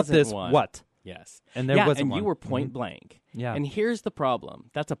there if not this, one. what? Yes. And there wasn't one. You were point blank. Yeah. And here's the problem.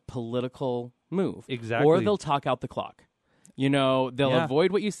 That's a political move. Exactly. Or they'll talk out the clock. You know, they'll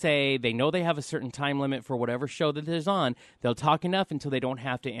avoid what you say. They know they have a certain time limit for whatever show that is on. They'll talk enough until they don't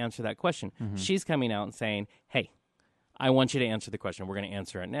have to answer that question. She's coming out and saying, hey, I want you to answer the question. We're going to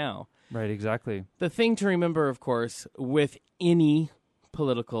answer it now. Right, exactly. The thing to remember, of course, with any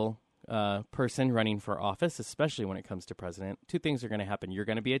political person running for office, especially when it comes to president, two things are going to happen. You're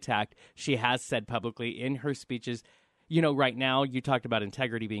going to be attacked. She has said publicly in her speeches, you know, right now you talked about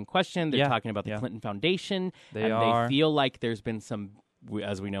integrity being questioned. They're talking about the Clinton Foundation. They feel like there's been some,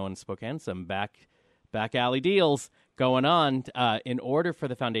 as we know in Spokane, some back alley deals going on in order for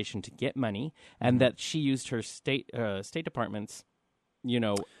the foundation to get money, and that she used her State Department's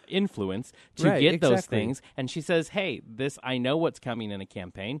influence to Right, get those exactly. things. And she says, hey, I know what's coming in a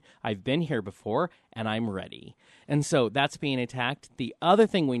campaign. I've been here before, and I'm ready. And so that's being attacked. The other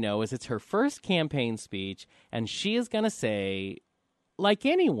thing we know is it's her first campaign speech, and she is going to say, like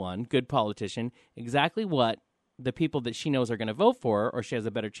anyone, good politician, exactly what the people that she knows are going to vote for or she has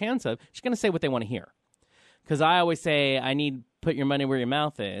a better chance of. She's going to say what they want to hear. Because I always say, put your money where your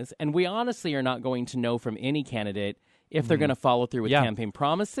mouth is. And we honestly are not going to know from any candidate if they're going to follow through with campaign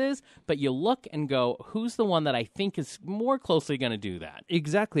promises. But you look and go, who's the one that I think is more closely going to do that?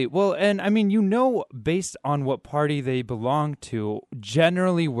 Exactly. Well, and I mean, based on what party they belong to,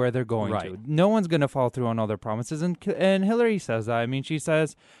 generally where they're going to. No one's going to follow through on all their promises. And Hillary says that. I mean, she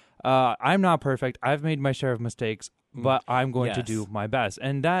says, I'm not perfect. I've made my share of mistakes, but I'm going to do my best.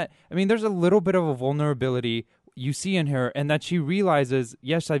 And that, I mean, there's a little bit of a vulnerability you see in her, and that she realizes,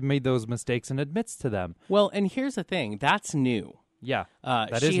 yes, I've made those mistakes and admits to them. Well, and here's the thing. That's new. Yeah,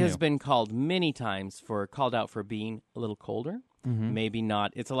 she has been called many times called out for being a little colder. Maybe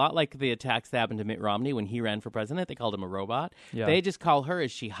not. It's a lot like the attacks that happened to Mitt Romney when he ran for president. They called him a robot. Yeah. They just call her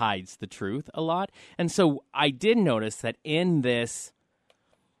as she hides the truth a lot. And so I did notice that in this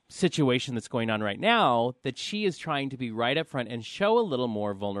situation that's going on right now, that she is trying to be right up front and show a little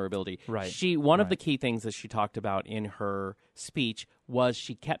more vulnerability. Right. One of the key things that she talked about in her speech was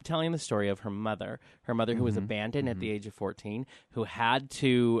she kept telling the story of her mother who was abandoned at the age of 14, who had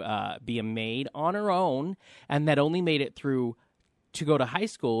to be a maid on her own, and that only made it through to go to high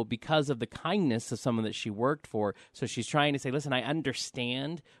school because of the kindness of someone that she worked for. So she's trying to say, listen, I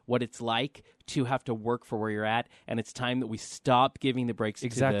understand what it's like to have to work for where you're at, and it's time that we stop giving the breaks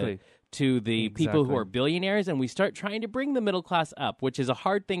to the people who are billionaires, and we start trying to bring the middle class up, which is a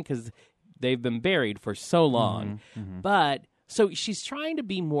hard thing because they've been buried for so long. But so she's trying to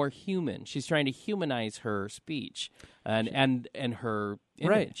be more human. She's trying to humanize her speech and her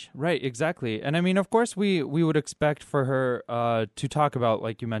image. Right, exactly. And I mean, of course, we would expect for her to talk about,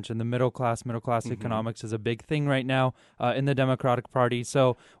 like you mentioned, the middle class economics is a big thing right now in the Democratic Party.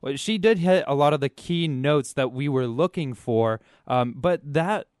 So she did hit a lot of the key notes that we were looking for. But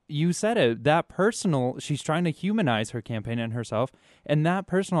that, you said it, that personal, she's trying to humanize her campaign and herself. And that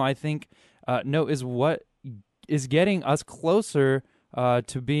personal, I think, note is what is getting us closer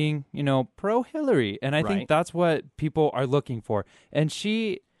to being, pro-Hillary. And I think that's what people are looking for. And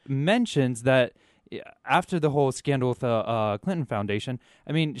she mentions that after the whole scandal with the Clinton Foundation,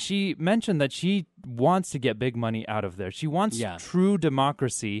 I mean, she mentioned that she wants to get big money out of there. She wants true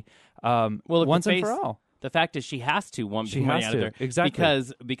democracy once and for all. The fact is, she has to want big money out of there. Exactly.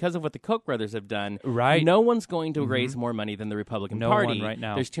 Because of what the Koch brothers have done. Right. No one's going to raise more money than the Republican Party. No one right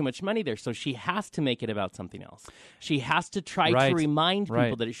now. There's too much money there. So she has to make it about something else. She has to try to remind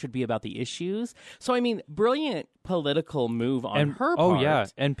people that it should be about the issues. So, I mean, brilliant political move on her part. Oh, yeah.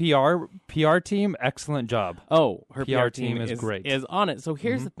 And PR team, excellent job. Oh, her PR team is great. Is on it. So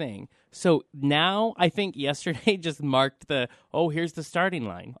here's the thing. So now I think yesterday just marked here's the starting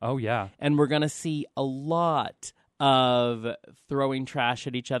line. Oh, yeah. And we're going to see a lot of throwing trash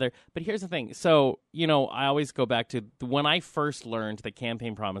at each other. But here's the thing. So, I always go back to when I first learned that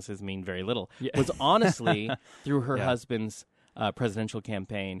campaign promises mean very little was honestly through her husband's presidential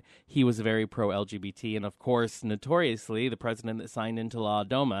campaign. He was very pro-LGBT, and of course, notoriously, the president that signed into law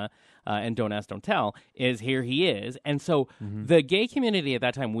DOMA and Don't Ask, Don't Tell here he is. And so the gay community at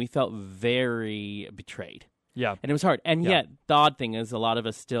that time, we felt very betrayed. Yeah. And it was hard. And yet, the odd thing is a lot of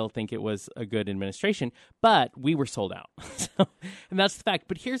us still think it was a good administration, but we were sold out. And that's the fact.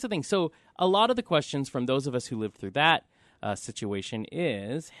 But here's the thing. So a lot of the questions from those of us who lived through that situation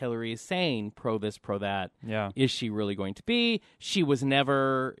is Hillary is saying pro this, pro that. Yeah. Is she really going to be? She was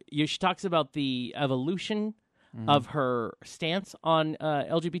never. She talks about the evolution of her stance on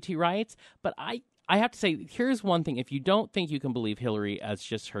LGBT rights. But I have to say, here's one thing. If you don't think you can believe Hillary as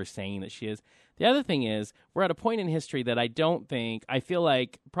just her saying that she is, the other thing is we're at a point in history that I feel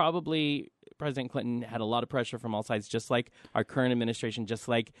like probably President Clinton had a lot of pressure from all sides, just like our current administration, just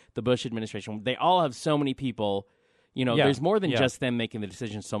like the Bush administration. They all have so many people. There's more than just them making the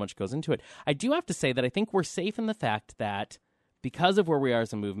decision. So much goes into it. I do have to say that I think we're safe in the fact that because of where we are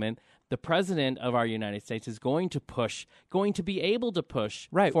as a movement, the president of our United States is going to be able to push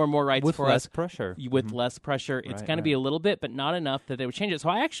for more rights with for less us. Pressure. With less pressure. It's going to be a little bit, but not enough that they would change it. So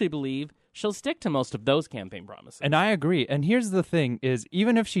I actually believe she'll stick to most of those campaign promises. And I agree. And here's the thing is,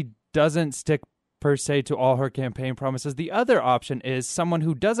 even if she doesn't stick per se to all her campaign promises. The other option is someone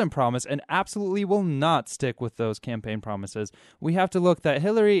who doesn't promise and absolutely will not stick with those campaign promises. We have to look that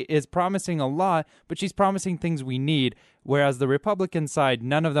Hillary is promising a lot, but she's promising things we need, whereas the Republican side,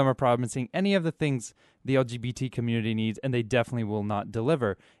 none of them are promising any of the things the LGBT community needs, and they definitely will not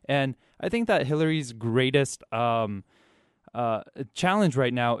deliver. And I think that Hillary's greatest challenge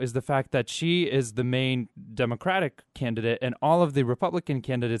right now is the fact that she is the main Democratic candidate, and all of the Republican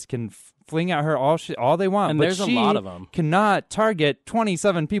candidates can fling at her all they want. And but there's a lot of them. Cannot target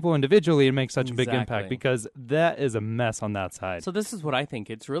 27 people individually and make such a big impact, because that is a mess on that side. So this is what I think.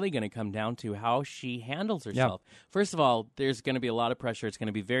 It's really going to come down to how she handles herself. First of all, there's going to be a lot of pressure. It's going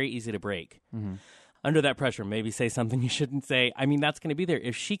to be very easy to break. Mm-hmm. Under that pressure, maybe say something you shouldn't say. I mean, that's going to be there.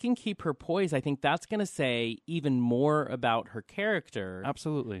 If she can keep her poise, I think that's going to say even more about her character.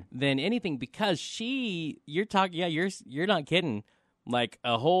 Absolutely. Than anything, because you're not kidding. Like,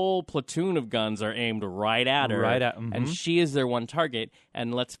 a whole platoon of guns are aimed right at her. And she is their one target.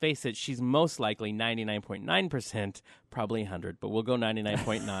 And let's face it, she's most likely 99.9%, probably 100, but we'll go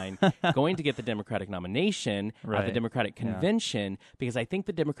 99.9, going to get the Democratic nomination at the Democratic convention, because I think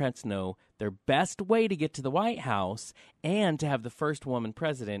the Democrats know their best way to get to the White House and to have the first woman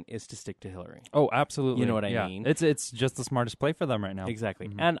president is to stick to Hillary. Oh, absolutely. You know what I mean? It's just the smartest play for them right now. Exactly.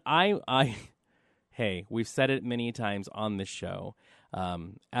 And I hey, we've said it many times on this show.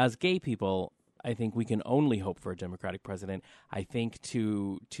 As gay people, I think we can only hope for a Democratic president. I think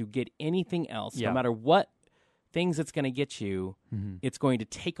to get anything else, no matter what things it's going to get you, it's going to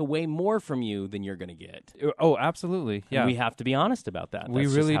take away more from you than you're going to get. Oh, absolutely. Yeah. And we have to be honest about that. That's we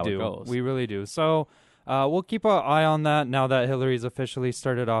really just how do. It goes. We really do. So we'll keep an eye on that now that Hillary's officially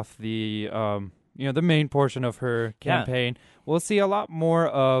started off the the main portion of her campaign. We'll see a lot more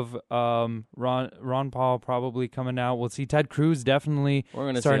of Ron Paul probably coming out. We'll see Ted Cruz definitely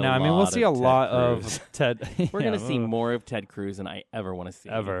starting out. I mean, we'll see a lot of Ted. We're going to see more of Ted Cruz than I ever want to see.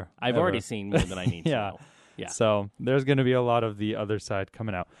 I've already seen more than I need to. Yeah. So there's going to be a lot of the other side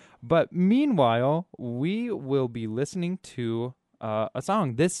coming out. But meanwhile, we will be listening to a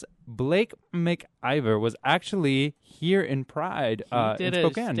song. This Blake McIver was actually here in Pride he did in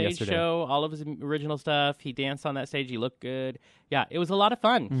Spokane a stage yesterday. show, all of his original stuff. He danced on that stage. He looked good. Yeah, it was a lot of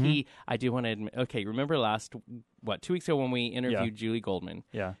fun. Mm-hmm. I do want to admit, okay, remember 2 weeks ago when we interviewed Julie Goldman?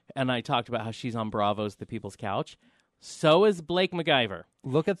 Yeah. And I talked about how she's on Bravo's The People's Couch. So is Blake McIver.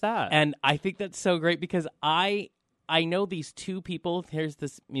 Look at that. And I think that's so great because I know these two people. Here's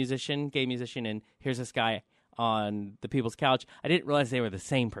this gay musician, and here's this guy on The People's Couch. I didn't realize they were the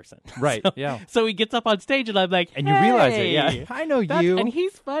same person. Right, So, so he gets up on stage, and I'm like, and you realize it, yeah. I know you. And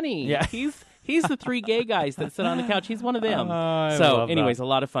he's funny. Yeah. He's the three gay guys that sit on the couch. He's one of them. Anyways, a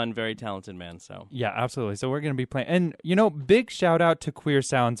lot of fun, very talented man. So yeah, absolutely. So we're going to be playing. And, big shout out to Queer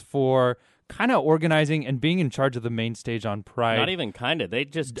Sounds for kind of organizing and being in charge of the main stage on Pride. Not even kind of. They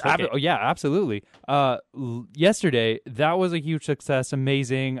just took it. Yeah, absolutely. Yesterday, that was a huge success.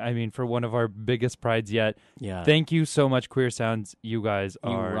 Amazing. I mean, for one of our biggest Prides yet. Yeah. Thank you so much, Queer Sounds. You guys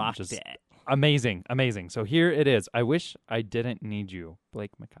You are rocked just it. amazing. So here it is. I Wish I Didn't Need You,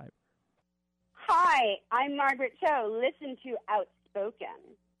 Blake McIver. Hi, I'm Margaret Cho. Listen to Outspoken.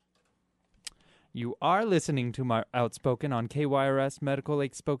 You are listening to my Outspoken on KYRS Medical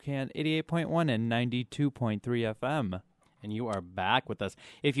Lake Spokane 88.1 and 92.3 FM. And you are back with us.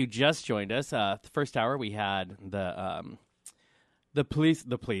 If you just joined us, the first hour we had the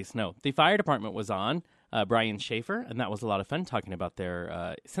fire department was on, Brian Schaefer, and that was a lot of fun talking about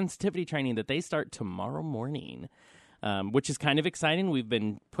their sensitivity training that they start tomorrow morning. Which is kind of exciting. We've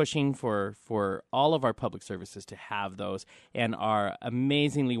been pushing for all of our public services to have those, and our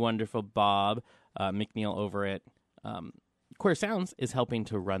amazingly wonderful Bob McNeil over at Queer Sounds is helping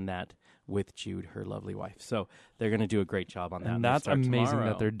to run that with Jude, her lovely wife. So they're going to do a great job on that. And that's amazing tomorrow.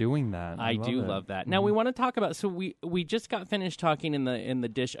 that they're doing that. I do love that. Now we want to talk about. So we just got finished talking in the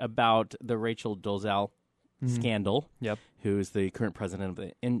dish about the Rachel Dolezal scandal. Yep. Who's the current president of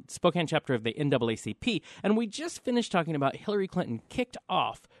the Spokane chapter of the NAACP. And we just finished talking about Hillary Clinton kicked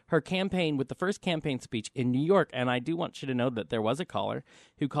off her campaign with the first campaign speech in New York. And I do want you to know that there was a caller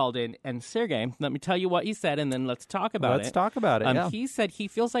who called in. And Sergey, let me tell you what he said, and then let's talk about it. Let's talk about it, yeah. He said he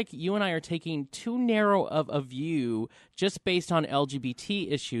feels like you and I are taking too narrow of a view just based on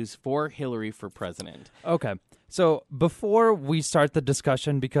LGBT issues for Hillary for president. Okay. So before we start the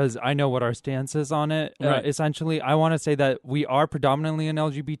discussion, because I know what our stance is on it, Right. essentially, I want to say that we are predominantly an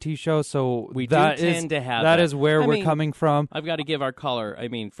LGBT show, so We that do is tend to have that that. is where I we're mean, coming from. I've got to give our caller,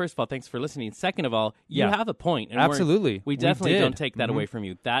 first of all, thanks for listening. Second of all, you Yeah. have a point. And Absolutely. We We definitely did. don't take that Mhm. away from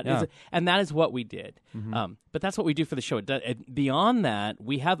you. That Yeah. is, and that is what we did. But that's what we do for the show. Beyond that,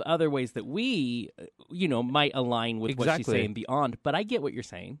 we have other ways that we, might align with what she's Exactly. saying beyond. But I get what you're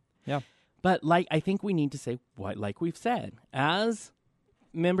saying. Yeah. But I think we need to say what, like we've said, as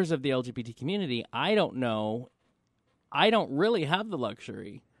members of the LGBT community, I don't really have the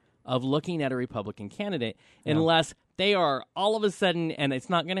luxury of looking at a Republican candidate unless they are all of a sudden, and it's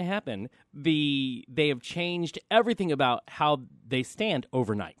not going to happen, they have changed everything about how they stand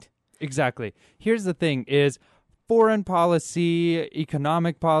overnight. Exactly. Here's the thing is foreign policy,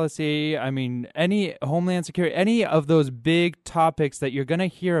 economic policy, any homeland security, any of those big topics that you're going to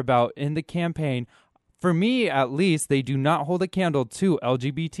hear about in the campaign, for me at least, they do not hold a candle to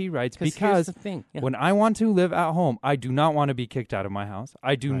LGBT rights because here's the thing. Yeah. when I want to live at home, I do not want to be kicked out of my house.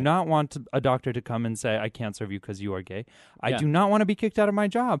 I do not want a doctor to come and say, I can't serve you because you are gay. I do not want to be kicked out of my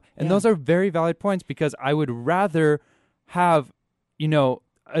job. And those are very valid points because I would rather have,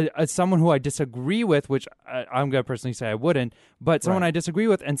 someone who I disagree with, which I'm going to personally say I wouldn't, but someone I disagree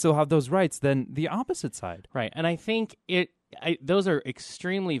with and still have those rights than the opposite side. Right. And I think those are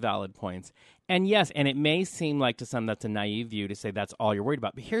extremely valid points. And yes, and it may seem like to some that's a naive view to say that's all you're worried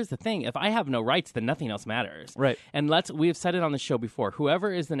about. But here's the thing. If I have no rights, then nothing else matters. Right. And we've said it on the show before.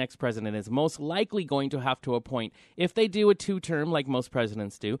 Whoever is the next president is most likely going to have to appoint, if they do a 2-term like most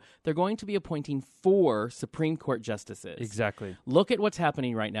presidents do, they're going to be appointing 4 Supreme Court justices. Exactly. Look at what's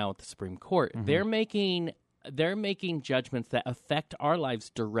happening right now at the Supreme Court. They're making judgments that affect our lives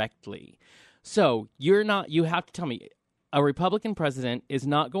directly. So you have to tell me, a Republican president is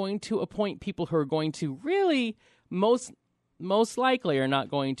not going to appoint people who are going to really, most likely, are not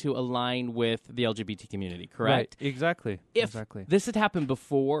going to align with the LGBT community, correct? Right. Exactly. If this had happened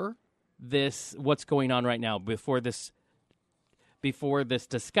before what's going on right now, before this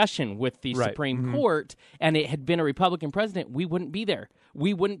discussion with the Supreme Court, and it had been a Republican president, we wouldn't be there.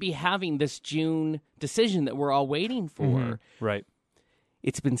 We wouldn't be having this June decision that we're all waiting for. Right.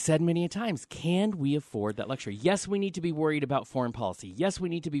 It's been said many a times, can we afford that luxury? Yes, we need to be worried about foreign policy. Yes, we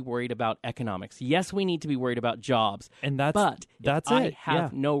need to be worried about economics. Yes, we need to be worried about jobs. And that's if I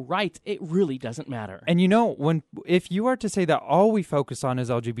have no rights, it really doesn't matter. And if you are to say that all we focus on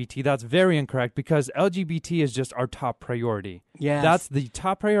is LGBT, that's very incorrect because LGBT is just our top priority. Yes. That's the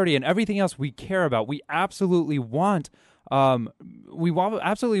top priority, and everything else we care about. We absolutely want good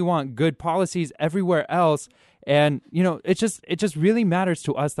policies everywhere else. And, it just really matters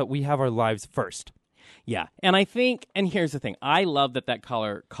to us that we have our lives first. Yeah. And I think, and here's the thing, I love that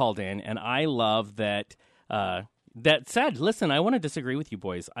caller called in, and I love that said, listen, I want to disagree with you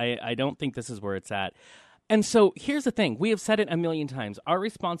boys. I don't think this is where it's at. And so here's the thing. We have said it a million times. Our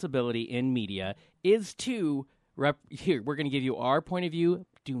responsibility in media is to, here, we're going to give you our point of view.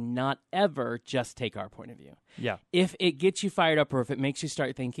 Do not ever just take our point of view. Yeah. If it gets you fired up or if it makes you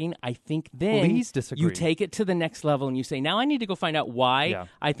start thinking, I think then Please disagree. you take it to the next level and you say, now I need to go find out why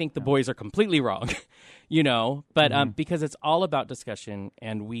I think the boys are completely wrong, but because it's all about discussion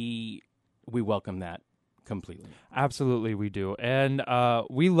and we welcome that completely. Absolutely, we do. And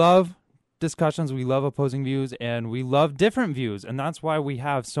we love discussions, we love opposing views, and we love different views. And that's why we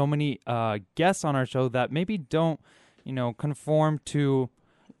have so many guests on our show that maybe don't, conform to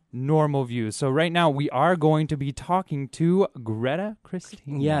normal views. So right now we are going to be talking to Greta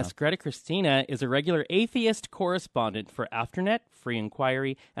Christina. Yes, Greta Christina is a regular atheist correspondent for Afternet, Free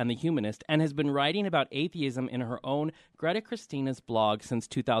Inquiry, and The Humanist, and has been writing about atheism in her own Greta Christina's blog since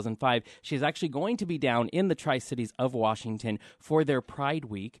 2005. She's actually going to be down in the Tri-Cities of Washington for their Pride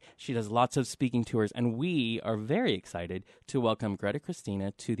Week. She does lots of speaking tours, and we are very excited to welcome Greta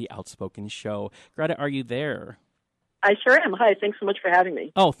Christina to the Outspoken Show. Greta, are you there? I sure am. Hi, thanks so much for having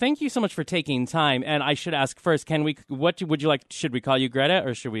me. Oh, thank you so much for taking time. And I should ask first, would you like, should we call you Greta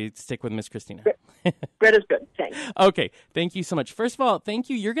or should we stick with Miss Christina? Greta's good, thanks. Okay, thank you so much. First of all, thank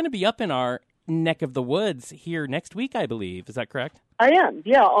you. You're going to be up in our neck of the woods here next week, I believe. Is that correct? I am,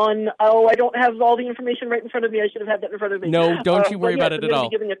 yeah. I don't have all the information right in front of me. I should have had that in front of me. No, don't you worry about it at all. I'm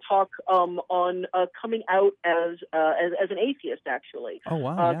going to be giving a talk on coming out as an atheist, actually. Oh,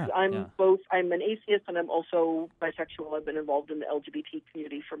 wow, I'm an atheist and I'm also bisexual. I've been involved in the LGBT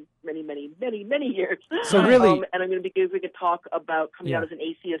community for many, many, many, many years. So really... and I'm going to be giving a talk about coming out as an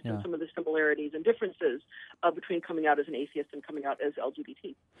atheist and some of the similarities and differences between coming out as an atheist and coming out as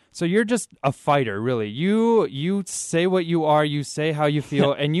LGBT. So you're just a fighter, really. You say what you are, you say say how you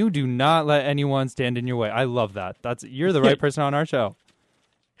feel, and you do not let anyone stand in your way. I love that. You're the right person on our show.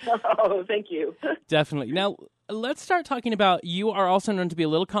 Oh, thank you. Definitely. Now, let's start talking about, you are also known to be a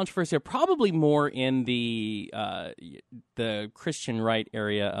little controversial, probably more in the Christian right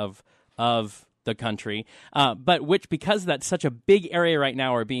area of the country, but which, because that's such a big area right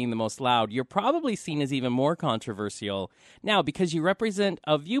now, are being the most loud, you're probably seen as even more controversial now because you represent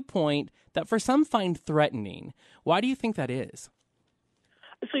a viewpoint that for some find threatening. Why do you think that is?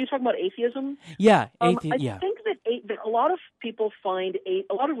 So you're talking about atheism? Yeah, I think that a lot of people find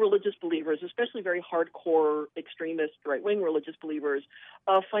a lot of religious believers, especially very hardcore extremist right-wing religious believers,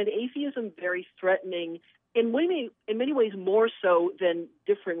 find atheism very threatening in many ways, more so than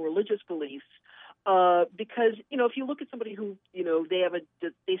differing religious beliefs. Because, if you look at somebody who,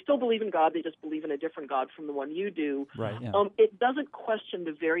 they still believe in God, they just believe in a different God from the one you do. Right. Yeah. It doesn't question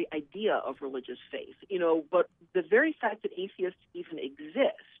the very idea of religious faith, but the very fact that atheists even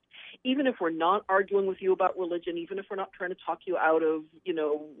exist, even if we're not arguing with you about religion, even if we're not trying to talk you out of,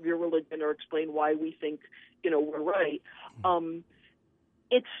 your religion or explain why we think, we're right,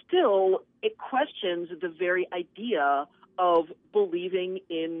 it questions the very idea of believing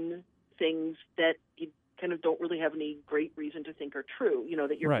in things that you kind of don't really have any great reason to think are true,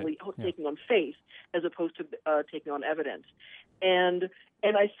 that you're really taking on faith as opposed to taking on evidence. And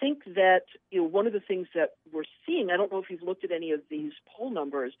I think that one of the things that we're seeing, I don't know if you've looked at any of these poll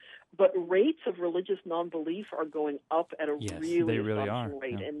numbers, but rates of religious non-belief are going up at a really astonishing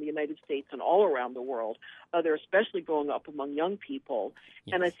rate in the United States and all around the world. They're especially going up among young people.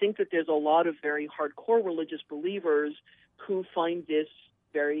 Yes. And I think that there's a lot of very hardcore religious believers who find this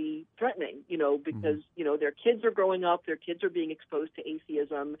very threatening, because, their kids are growing up, their kids are being exposed to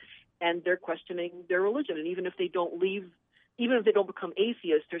atheism, and they're questioning their religion. And even if they don't become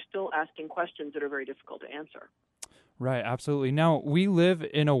atheists, they're still asking questions that are very difficult to answer. Right, absolutely. Now, we live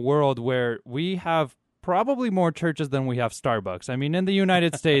in a world where we have probably more churches than we have Starbucks. I mean, in the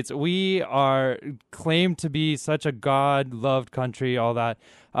United States, we are claimed to be such a God-loved country, all that.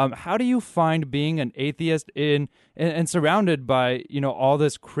 How do you find being an atheist and surrounded by, all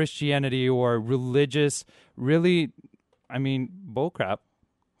this Christianity or religious, really, bullcrap?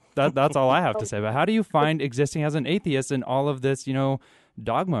 That's all I have to say. But how do you find existing as an atheist in all of this,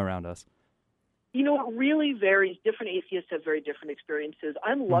 dogma around us? It really varies. Different atheists have very different experiences.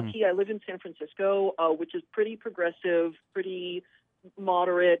 I'm lucky. I live in San Francisco, which is pretty progressive, pretty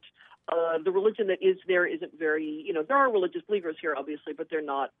moderate. The religion that is there isn't very, there are religious believers here, obviously, but they're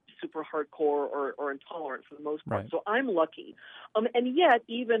not super hardcore or intolerant for the most part. Right. So I'm lucky. And yet,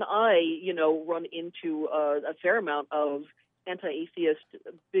 even I, run into a fair amount of anti-atheist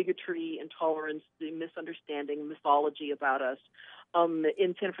bigotry, intolerance, the misunderstanding, mythology about us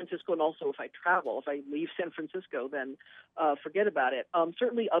in San Francisco, and also if I travel. If I leave San Francisco, then forget about it.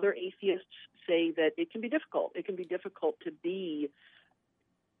 Certainly other atheists say that it can be difficult. It can be difficult to be,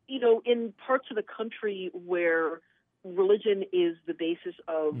 in parts of the country where religion is the basis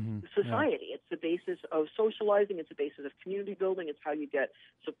of society. Yeah. It's the basis of socializing. It's the basis of community building. It's how you get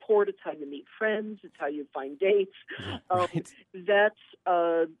support. It's how you meet friends. It's how you find dates. Right.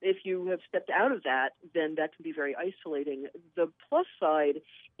 If you have stepped out of that, then that can be very isolating. The plus side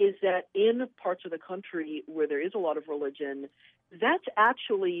is that in parts of the country where there is a lot of religion, that's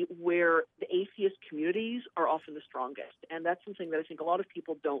actually where the atheist communities are often the strongest. And that's something that I think a lot of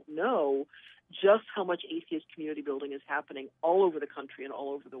people don't know, just how much atheist community building is happening all over the country and all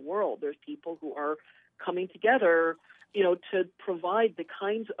over the world. There's people who are coming together, to provide the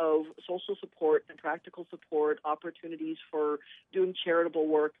kinds of social support and practical support, opportunities for doing charitable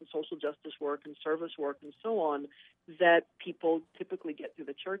work and social justice work and service work and so on that people typically get through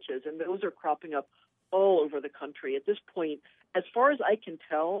the churches. And those are cropping up all over the country. At this point, as far as I can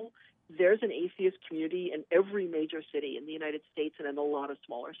tell, there's an atheist community in every major city in the United States and in a lot of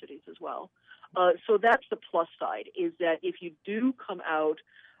smaller cities as well. So that's the plus side, is that if you do come out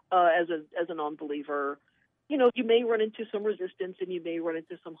as a non-believer, you may run into some resistance and you may run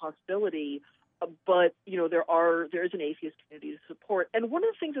into some hostility, but there is an atheist community to support. And one of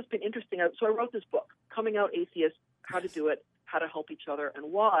the things that's been interesting, so I wrote this book, Coming Out Atheist: How to Do It, How to Help Each Other,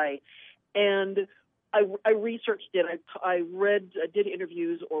 and Why. And I researched it. I did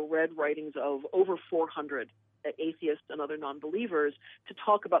interviews or read writings of over 400 atheists and other non-believers to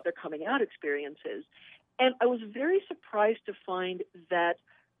talk about their coming out experiences. And I was very surprised to find that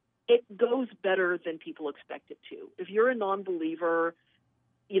it goes better than people expect it to. If you're a non-believer,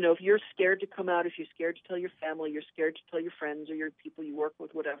 if you're scared to come out, if you're scared to tell your family, you're scared to tell your friends or your people you work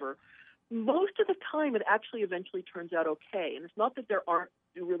with, whatever, most of the time it actually eventually turns out okay. And it's not that there aren't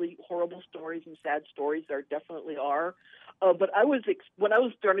really horrible stories and sad stories. There definitely are. But when I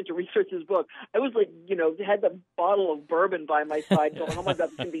was starting to research his book, I was like, had the bottle of bourbon by my side going, oh my God,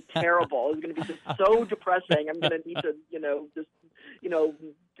 this is going to be terrible. It's going to be just so depressing. I'm going to need to, this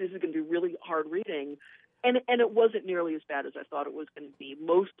is going to be really hard reading. And it wasn't nearly as bad as I thought it was going to be.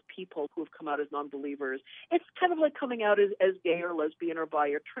 Most people who have come out as non-believers, it's kind of like coming out as gay or lesbian or bi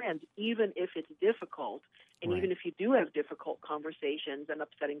or trans, even if it's difficult, and even if you do have difficult conversations and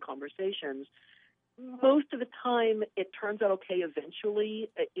upsetting conversations, most of the time it turns out okay eventually,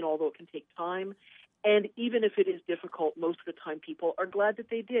 although it can take time. And even if it is difficult, most of the time people are glad that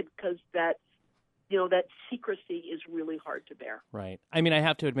they did, because that secrecy is really hard to bear. Right. I mean, I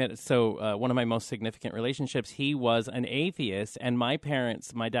have to admit, so one of my most significant relationships, he was an atheist, and my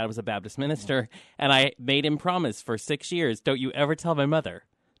dad was a Baptist minister, and I made him promise for 6 years, don't you ever tell my mother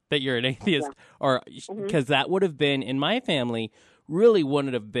that you're an atheist, or because that would have been, in my family, really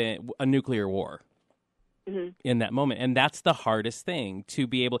wouldn't have been a nuclear war. In that moment. And that's the hardest thing, to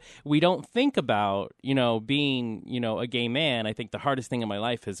be able, we don't think about, being, a gay man. I think the hardest thing in my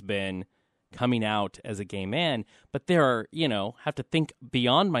life has been coming out as a gay man, but there are, have to think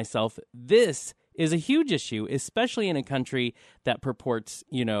beyond myself. This is a huge issue, especially in a country that purports,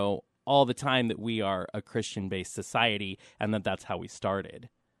 all the time that we are a Christian-based society and that's how we started.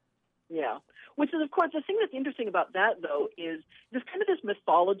 Yeah. Which is, of course, the thing that's interesting about that, though, is there's kind of this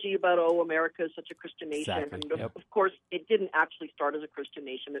mythology about, America is such a Christian nation. Exactly. And, of course, it didn't actually start as a Christian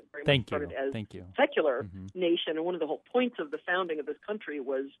nation. It very much started as a secular nation. And one of the whole points of the founding of this country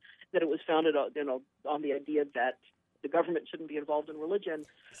was that it was founded on the idea that the government shouldn't be involved in religion.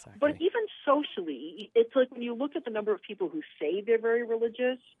 Exactly. But even socially, it's like when you look at the number of people who say they're very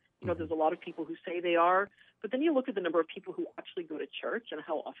religious, there's a lot of people who say they are, but then you look at the number of people who actually go to church and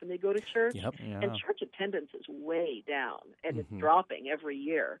how often they go to church, and church attendance is way down, and it's dropping every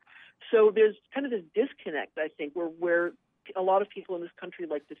year. So there's kind of this disconnect, I think, where a lot of people in this country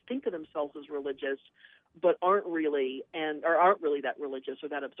like to think of themselves as religious, but aren't really that religious or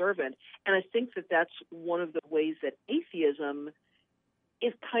that observant. And I think that that's one of the ways that atheism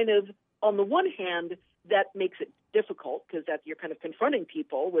is kind of, on the one hand, that makes it difficult, because that you're kind of confronting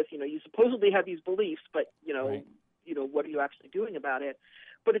people with, you supposedly have these beliefs, but, what are you actually doing about it?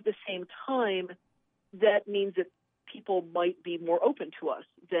 But at the same time, that means that people might be more open to us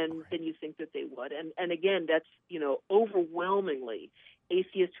than you think that they would. And again, that's, overwhelmingly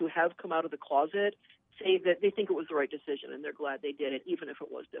atheists who have come out of the closet say that they think it was the right decision and they're glad they did it, even if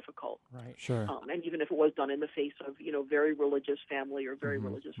it was difficult. Right. Sure. And even if it was done in the face of, very religious family or very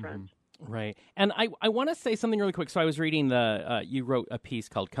religious friends. Right. And I want to say something really quick. So I was reading you wrote a piece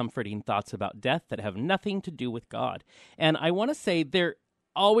called Comforting Thoughts About Death That Have Nothing to Do with God. And I want to say they're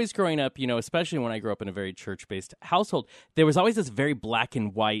always growing up, especially when I grew up in a very church-based household, there was always this very black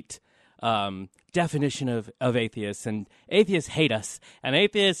and white definition of atheists, and atheists hate us, and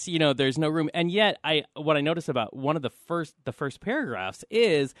atheists, there's no room. And yet what I notice about one of the first paragraphs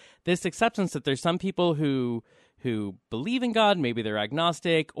is this acceptance that there's some people who believe in God, maybe they're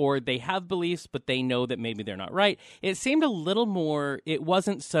agnostic, or they have beliefs, but they know that maybe they're not right. It seemed a little more, it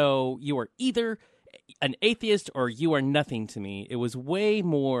wasn't so you are either an atheist or you are nothing to me. It was way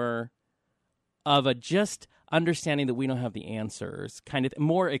more of a just understanding that we don't have the answers, kind of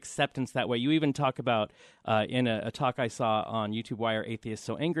more acceptance that way. You even talk about, in a talk I saw on YouTube, Why Are Atheists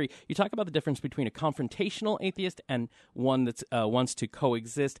So Angry? You talk about the difference between a confrontational atheist and one that wants to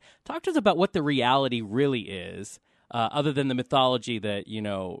coexist. Talk to us about what the reality really is, other than the mythology that,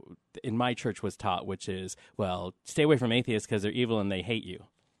 in my church was taught, which is, well, stay away from atheists because they're evil and they hate you.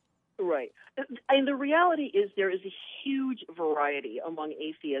 Right. And the reality is there is a huge variety among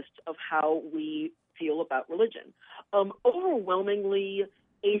atheists of how we feel about religion. Overwhelmingly,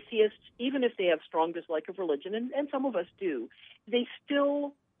 atheists, even if they have strong dislike of religion, and some of us do, they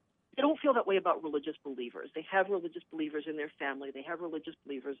don't feel that way about religious believers. They have religious believers in their family. They have religious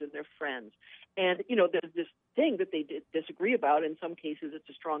believers in their friends. And, there's this thing that they disagree about. In some cases, it's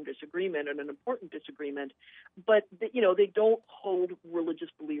a strong disagreement and an important disagreement. But, they don't hold religious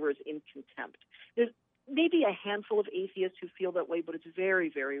believers in contempt. There's maybe a handful of atheists who feel that way, but it's very,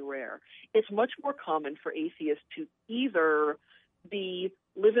 very rare. It's much more common for atheists to either be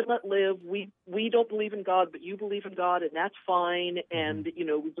live and let live. We don't believe in God, but you believe in God, and that's fine. And,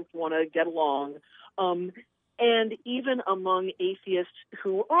 we just want to get along. And even among atheists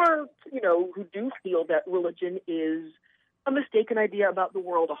who are, who do feel that religion is a mistaken idea about the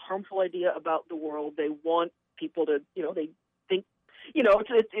world, a harmful idea about the world, they want people to, they think,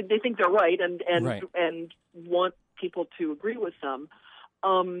 they think they're right and want people to agree with them.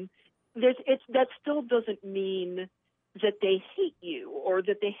 That still doesn't mean that they hate you or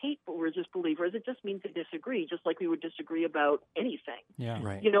that they hate religious believers. It just means they disagree, just like we would disagree about anything. Yeah.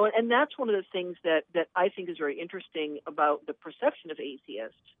 Right. You know, and that's one of the things that I think is very interesting about the perception of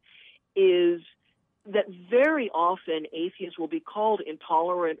atheists is that very often atheists will be called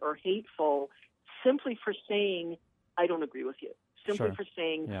intolerant or hateful simply for saying, I don't agree with you. Simply Sure. for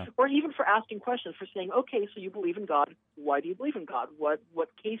saying, Yeah. or even for asking questions, for saying, okay, so you believe in God. Why do you believe in God? What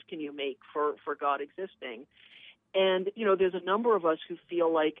case can you make for God existing? And, you know, there's a number of us who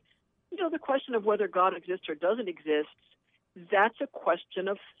feel like, you know, the question of whether God exists or doesn't exist, that's a question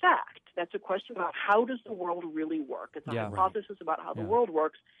of fact. That's a question about how does the world really work. It's a Yeah. hypothesis about how the Yeah. world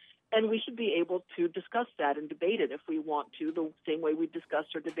works. And we should be able to discuss that and debate it if we want to, the same way we discuss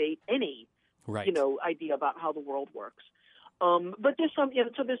or debate any, Right. you know, idea about how the world works. But there's some, you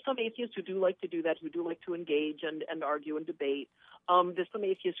know, so there's some atheists who do like to do that, who do like to engage and argue and debate. There's some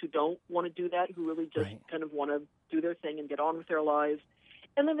atheists who don't want to do that, who really just Right. kind of want to do their thing and get on with their lives.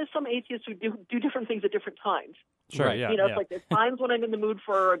 And then there's some atheists who do different things at different times. Sure. Right. Yeah. You know, yeah. it's like there's times when I'm in the mood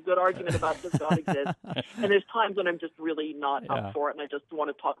for a good argument about does God exist, and there's times when I'm just really not Yeah. up for it, and I just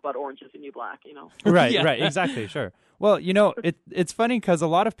want to talk about Orange is the New Black. You know. Right, Yeah. right, exactly, sure. Well, you know, it's funny because a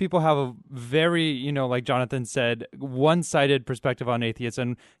lot of people have a very, you know, like Jonathan said, one-sided perspective on atheists,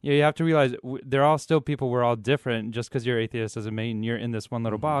 and you have to realize they're all still people. We're all different. Just because you're atheist doesn't mean you're in this one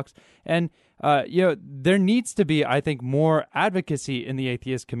little box. And you know, there needs to be, I think, more advocacy in the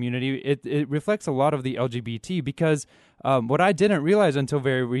atheist community. It reflects a lot of the LGBT because what I didn't realize until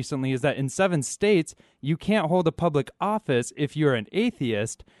very recently is that in 7 states you can't hold a public office if you're an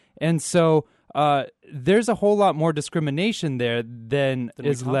atheist, and so. There's a whole lot more discrimination there than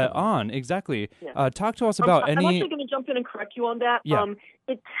is we let talk about. on. Exactly. Yeah. Talk to us about I'm any. actually going to jump in and correct you on that. Yeah.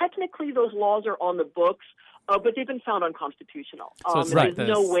 Technically, those laws are on the books, but they've been found unconstitutional. So it's like There's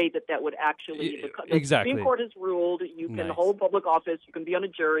no this- way that would actually. The Exactly. Supreme Court has ruled you can Nice. hold public office, you can be on a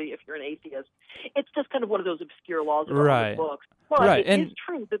jury if you're an atheist. It's just kind of one of those obscure laws that are on Right. the books. But Right, it and- is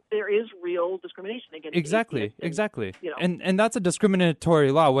true that there is real discrimination against Exactly, atheists. And, exactly. you know. And that's a discriminatory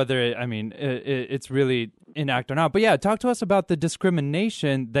law, whether it's really enact or not. But yeah, talk to us about the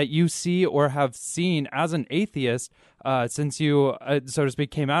discrimination that you see or have seen as an atheist since you, so to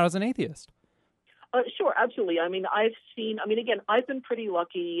speak, came out as an atheist. Sure, absolutely. I mean, again, I've been pretty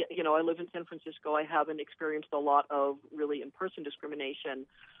lucky. You know, I live in San Francisco. I haven't experienced a lot of really in-person discrimination.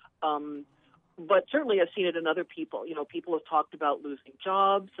 But certainly I've seen it in other people. You know, people have talked about losing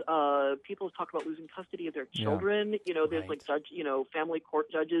jobs. People have talked about losing custody of their children. You know, there's Right. like family court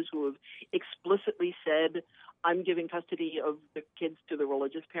judges who have explicitly said, I'm giving custody of the kids to the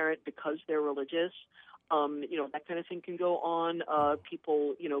religious parent because they're religious. You know, that kind of thing can go on.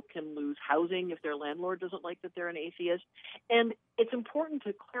 People, you know, can lose housing if their landlord doesn't like that they're an atheist. And it's important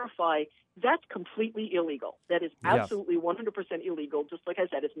to clarify that's completely illegal. That is absolutely 100% illegal. Just like I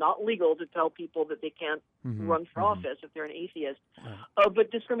said, it's not legal to tell people that they can't run for office if they're an atheist. But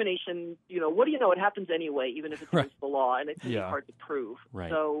discrimination, you know, what do you know? It happens anyway, even if it's against the law, and it's really hard to prove.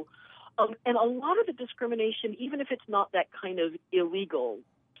 Right. So, and a lot of the discrimination, even if it's not that kind of illegal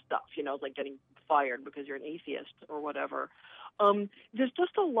stuff, you know, like getting fired because you're an atheist or whatever. There's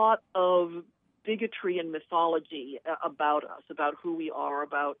just a lot of bigotry and mythology about us, about who we are,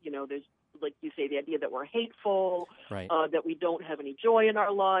 about, you know, there's, like you say, the idea that we're hateful, Right. that we don't have any joy in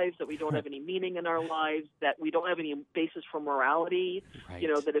our lives, that we don't have any meaning in our lives, that we don't have any basis for morality. Right. You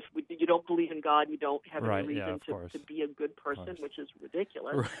know, that if you don't believe in God, you don't have Right, any yeah, reason of course. to be a good person, course. which is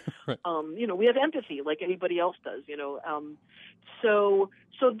ridiculous. Right. You know, we have empathy like anybody else does, you know. So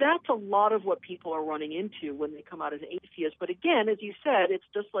that's a lot of what people are running into when they come out as atheists. But again, as you said, it's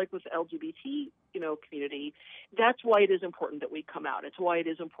just like with the LGBT, you know, community. That's why it is important that we come out. It's why it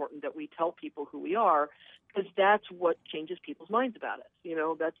is important that we tell people who we are, because that's what changes people's minds about us. You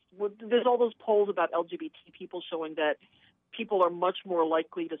know, that's what, there's all those polls about LGBT people showing that people are much more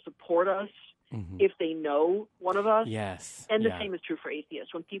likely to support us if they know one of us. Yes. And the Yeah. same is true for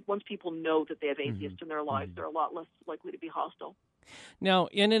atheists. Once people know that they have atheists in their lives, they're a lot less likely to be hostile. Now,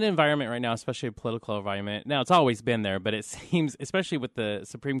 in an environment right now, especially a political environment, now it's always been there, but it seems, especially with the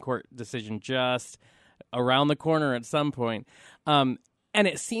Supreme Court decision just around the corner at some point, and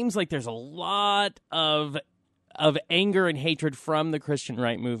it seems like there's a lot of anger and hatred from the Christian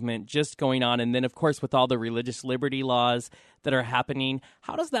right movement just going on. And then, of course, with all the religious liberty laws that are happening,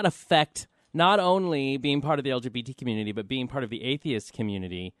 how does that affect not only being part of the LGBT community, but being part of the atheist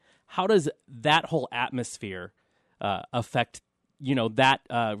community? How does that whole atmosphere affect, you know, that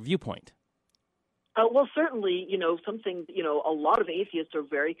viewpoint? Well, certainly, a lot of atheists are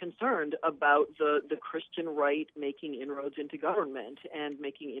very concerned about the Christian right making inroads into government and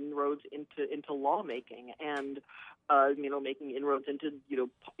making inroads into lawmaking and, making inroads into,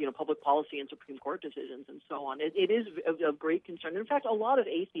 public policy and Supreme Court decisions and so on. It is of great concern. In fact, a lot of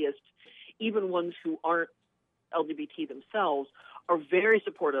atheists, even ones who aren't LGBT themselves, are very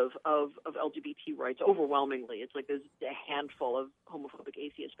supportive of LGBT rights overwhelmingly. It's like there's a handful of homophobic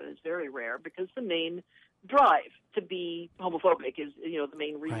atheists, but it's very rare because the main drive to be homophobic is, the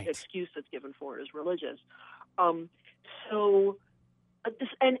main excuse that's given for it is religious. And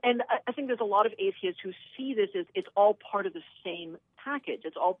I think there's a lot of atheists who see this as it's all part of the same package.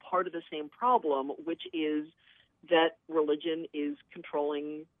 It's all part of the same problem, which is that religion is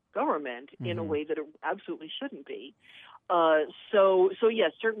controlling government in a way that it absolutely shouldn't be. So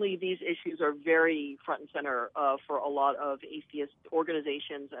yes, certainly these issues are very front and center for a lot of atheist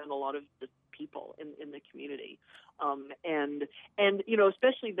organizations and a lot of the people in the community, and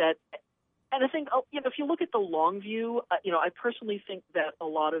especially that. And I think if you look at the long view, I personally think that a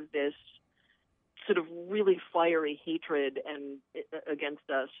lot of this sort of really fiery hatred and against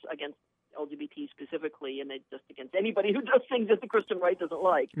us, against LGBT specifically, and just against anybody who does things that the Christian right doesn't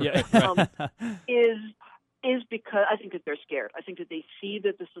like, is because I think that they're scared. I think that they see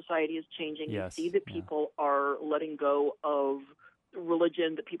that the society is changing. Yes. They see that people are letting go of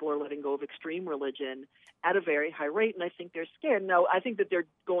religion, that people are letting go of extreme religion at a very high rate, and I think they're scared. Now, I think that they're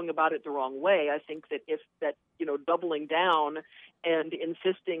going about it the wrong way. I think that doubling down and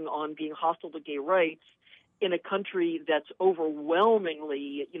insisting on being hostile to gay rights in a country that's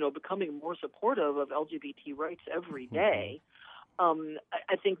overwhelmingly, becoming more supportive of LGBT rights every day,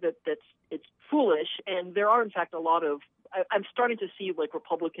 I think that it's foolish. And there are, in fact, a lot of I'm starting to see like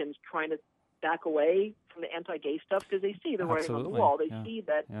Republicans trying to back away from the anti-gay stuff because they see the writing on the wall. They see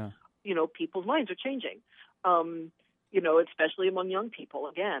that people's minds are changing. Especially among young people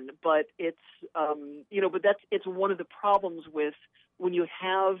again. But it's it's one of the problems with when you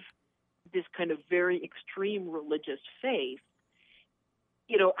have this kind of very extreme religious faith.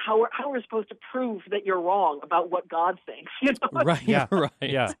 How are we supposed to prove that you're wrong about what God thinks? Right. Yeah. Right.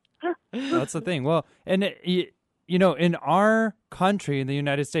 Yeah. That's the thing. Well, and in our country, in the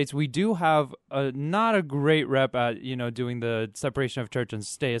United States, we do have not a great rep at, doing the separation of church and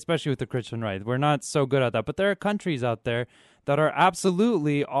state, especially with the Christian right. We're not so good at that. But there are countries out there that are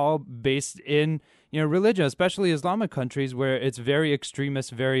absolutely all based in, religion, especially Islamic countries where it's very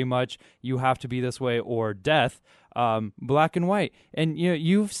extremist, very much you have to be this way or death, black and white. And,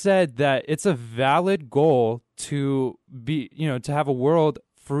 you've said that it's a valid goal to be, to have a world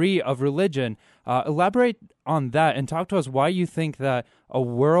free of religion. Elaborate on that and talk to us why you think that a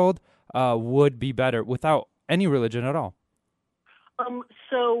world would be better without any religion at all.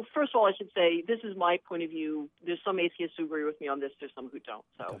 So first of all, I should say this is my point of view. There's some atheists who agree with me on this. There's some who don't.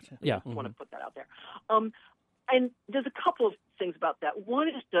 So I want to put that out there. And there's a couple of things about that. One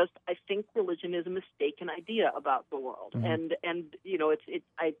is just I think religion is a mistaken idea about the world, and it's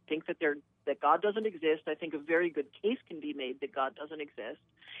I think that God doesn't exist. I think a very good case can be made that God doesn't exist.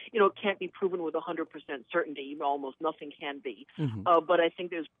 It can't be proven with 100% certainty. Almost nothing can be. But I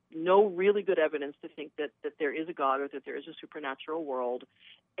think there's no really good evidence to think that there is a God or that there is a supernatural world.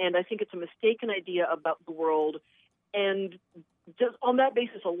 And I think it's a mistaken idea about the world. And just on that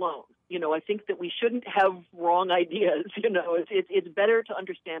basis alone, I think that we shouldn't have wrong ideas. It's better to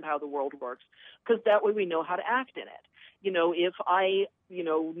understand how the world works because that way we know how to act in it. If I,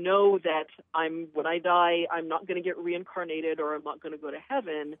 know that when I die, I'm not going to get reincarnated or I'm not going to go to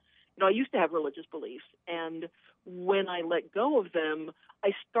heaven. I used to have religious beliefs, and when I let go of them,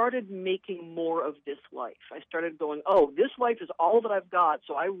 I started making more of this life. I started going, oh, this life is all that I've got,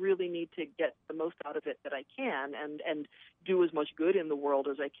 so I really need to get the most out of it that I can and do as much good in the world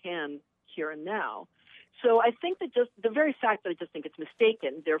as I can here and now. So I think that just the very fact that I just think it's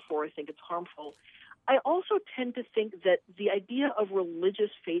mistaken, therefore I think it's harmful. I also tend to think that the idea of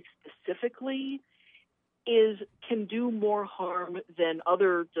religious faith specifically can do more harm than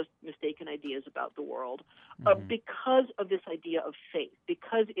other just mistaken ideas about the world because of this idea of faith,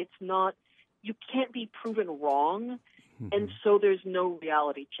 because you can't be proven wrong, and so there's no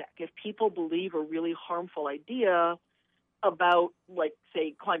reality check. If people believe a really harmful idea about, like,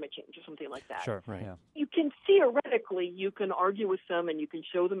 say, climate change or something like that. Sure, right. Yeah. You can theoretically, you can argue with them and you can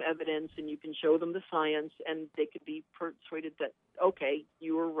show them evidence and you can show them the science and they could be persuaded that, okay,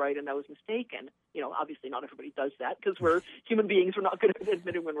 you were right and I was mistaken. Obviously not everybody does that because we're human beings. We're not good at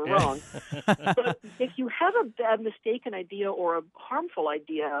admitting when we're wrong. But if you have a mistaken idea or a harmful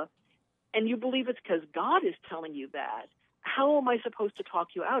idea and you believe it's because God is telling you that, how am I supposed to talk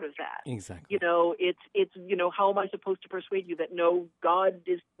you out of that? Exactly. It's how am I supposed to persuade you that no, God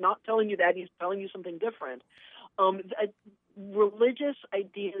is not telling you that, he's telling you something different. Religious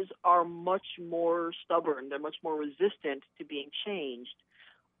ideas are much more stubborn. They're much more resistant to being changed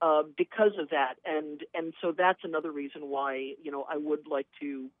because of that. And so that's another reason why, I would like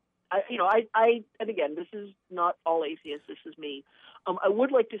to, and again, this is not all atheists, this is me. I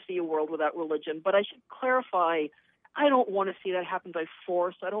would like to see a world without religion, but I should clarify, I don't want to see that happen by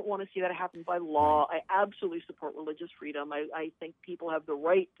force. I don't want to see that happen by law. I absolutely support religious freedom. I think people have the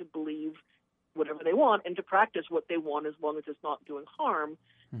right to believe whatever they want and to practice what they want as long as it's not doing harm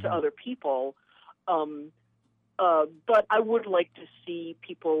to other people. But I would like to see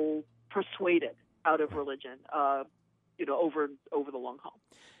people persuaded out of religion, over the long haul.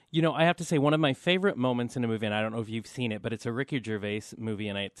 I have to say, one of my favorite moments in a movie, and I don't know if you've seen it, but it's a Ricky Gervais movie,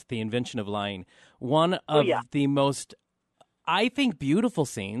 and it's The Invention of Lying. One of the most, I think, beautiful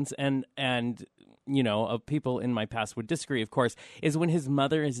scenes, and of people in my past would disagree, of course, is when his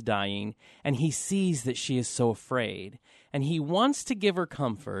mother is dying, and he sees that she is so afraid, and he wants to give her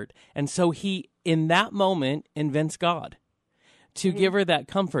comfort, and so he, in that moment, invents God to give her that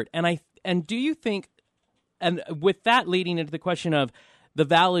comfort. And do you think, and with that leading into the question of the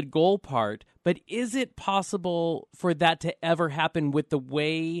valid goal part, but is it possible for that to ever happen with the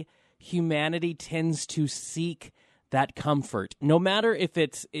way humanity tends to seek that comfort? No matter if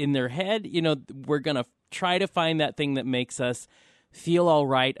it's in their head, we're going to try to find that thing that makes us feel all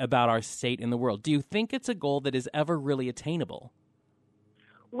right about our state in the world. Do you think it's a goal that is ever really attainable?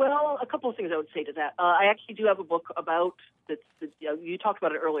 Well, a couple of things I would say to that. I actually do have a book about this. You talked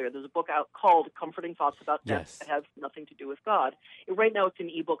about it earlier. There's a book out called Comforting Thoughts About Death that has nothing to do with God. Right now it's an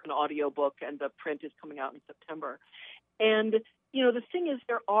ebook and audio book, and the print is coming out in September. And, the thing is,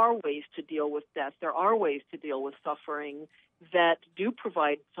 there are ways to deal with death. There are ways to deal with suffering that do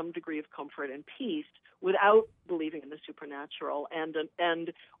provide some degree of comfort and peace without believing in the supernatural. And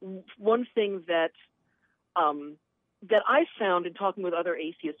one thing that I found in talking with other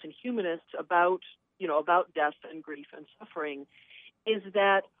atheists and humanists about death and grief and suffering is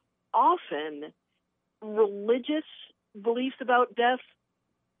that often religious beliefs about death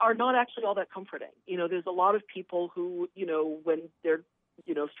are not actually all that comforting. There's a lot of people who, when they're,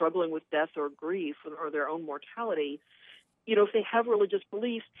 struggling with death or grief or their own mortality, if they have religious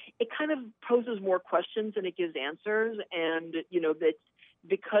beliefs, it kind of poses more questions than it gives answers. And, that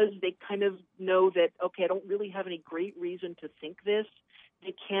because they kind of know that, okay, I don't really have any great reason to think this,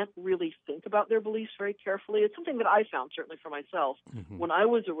 they can't really think about their beliefs very carefully. It's something that I found, certainly for myself, when I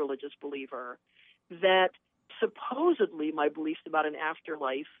was a religious believer, that supposedly my beliefs about an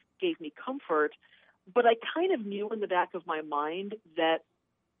afterlife gave me comfort, but I kind of knew in the back of my mind that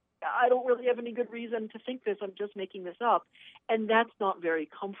I don't really have any good reason to think this. I'm just making this up. And that's not very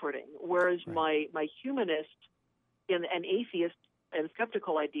comforting. Whereas my humanist and atheist and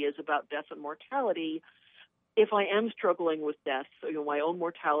skeptical ideas about death and mortality, if I am struggling with death, my own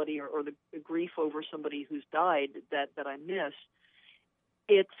mortality or the grief over somebody who's died that I miss,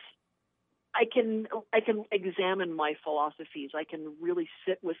 I can examine my philosophies. I can really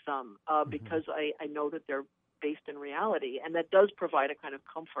sit with them because I know that they're based in reality, and that does provide a kind of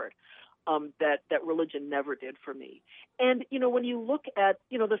comfort that religion never did for me. And when you look at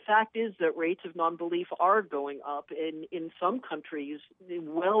the fact is that rates of non-belief are going up in some countries.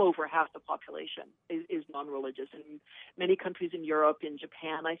 Well over half the population is non-religious. In many countries in Europe, in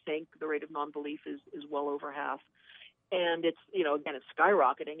Japan, I think the rate of non-belief is well over half. And it's, again, it's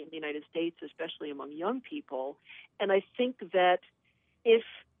skyrocketing in the United States, especially among young people. And I think that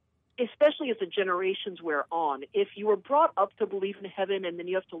especially as the generations wear on, if you were brought up to believe in heaven and then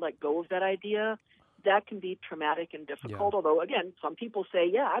you have to let go of that idea, that can be traumatic and difficult. Yeah. Although, again, some people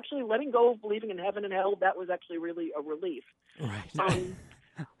say, actually letting go of believing in heaven and hell, that was actually really a relief. Right. But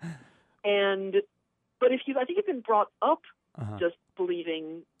I think you've been brought up just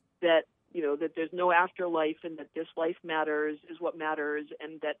believing that, that there's no afterlife and that this life matters is what matters,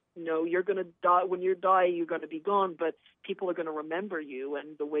 and that, you're going to die. When you die, you're going to be gone, but people are going to remember you,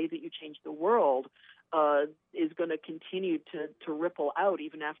 and the way that you change the world is going to continue to ripple out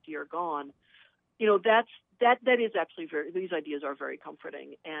even after you're gone. That is actually these ideas are very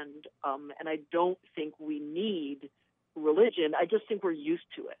comforting, and I don't think we need religion. I just think we're used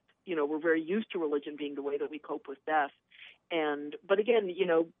to it. We're very used to religion being the way that we cope with death. But again,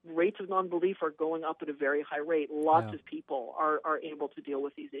 rates of non-belief are going up at a very high rate. Lots of people are able to deal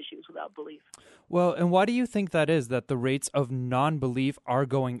with these issues without belief. Well, and why do you think that is, that the rates of non-belief are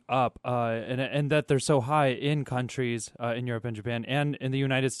going up and that they're so high in countries in Europe and Japan and in the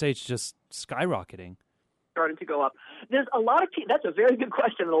United States, just skyrocketing? starting to go up. There's a lot of that's a very good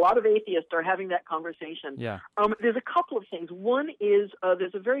question. A lot of atheists are having that conversation. Yeah. There's a couple of things. One is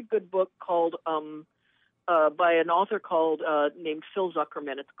there's a very good book called by an author called named Phil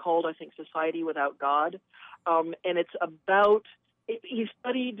Zuckerman. It's called, I think, Society Without God, and it's about. He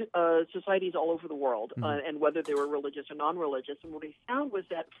studied societies all over the world and whether they were religious or non-religious. And what he found was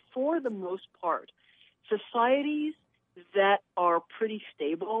that for the most part, societies that are pretty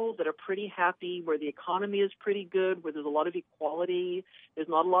stable, that are pretty happy, where the economy is pretty good, where there's a lot of equality, there's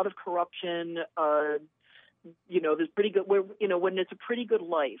not a lot of corruption, there's pretty good, where, when it's a pretty good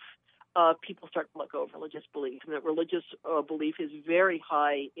life, people start to let go of religious belief. And that religious belief is very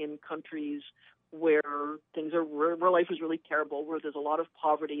high in countries where where life is really terrible, where there's a lot of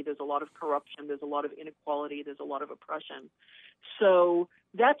poverty, there's a lot of corruption, there's a lot of inequality, there's a lot of oppression. So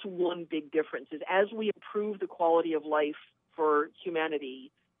that's one big difference, is as we improve the quality of life for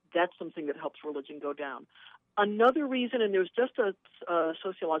humanity, that's something that helps religion go down. Another reason, and there was just a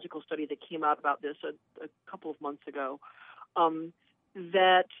sociological study that came out about this a couple of months ago,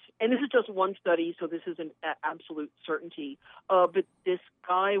 that, and this is just one study, so this isn't absolute certainty, but this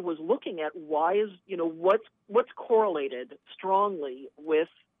guy was looking at what's correlated strongly with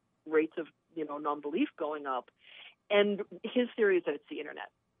rates of non-belief going up, and his theory is that it's the internet.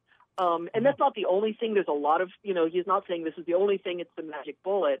 And that's not the only thing. There's a lot of, he's not saying this is the only thing, it's the magic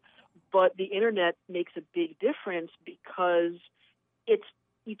bullet, but the internet makes a big difference because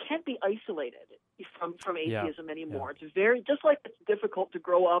you can't be isolated from atheism anymore. Yeah. It's very, just like it's difficult to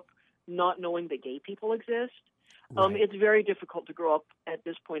grow up not knowing that gay people exist, it's very difficult to grow up at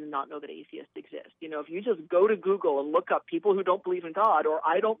this point and not know that atheists exist. If you just go to Google and look up people who don't believe in God, or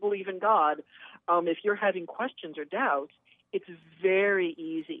I don't believe in God, if you're having questions or doubts, it's very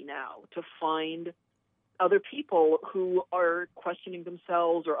easy now to find other people who are questioning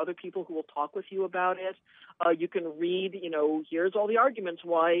themselves, or other people who will talk with you about it. You can read, here's all the arguments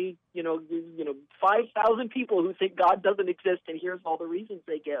why, 5,000 people who think God doesn't exist, and here's all the reasons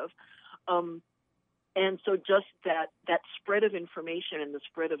they give. And so just that spread of information and the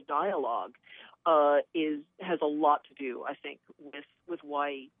spread of dialogue has a lot to do, I think, with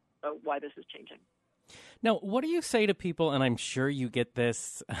why this is changing. Now, what do you say to people, and I'm sure you get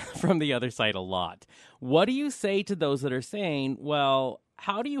this from the other side a lot, what do you say to those that are saying, well,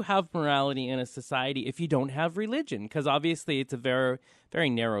 how do you have morality in a society if you don't have religion? Because obviously it's a very, very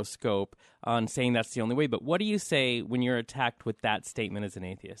narrow scope on saying that's the only way, but what do you say when you're attacked with that statement as an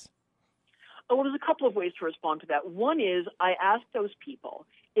atheist? Well, there's a couple of ways to respond to that. One is I ask those people,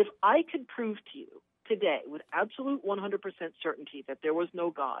 if I could prove to you today with absolute 100% certainty that there was no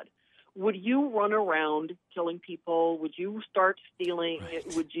God, would you run around killing people? Would you start stealing?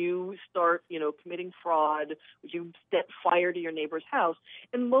 Right. Would you start, committing fraud? Would you set fire to your neighbor's house?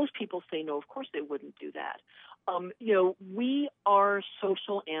 And most people say no, of course they wouldn't do that. We are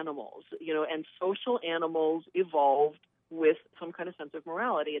social animals, and social animals evolved with some kind of sense of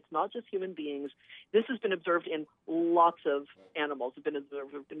morality. It's not just human beings. This has been observed in lots of animals. It's been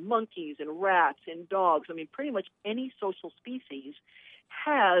observed in monkeys, in rats, in dogs. I mean, pretty much any social species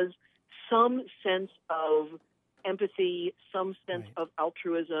has some sense of empathy, some sense of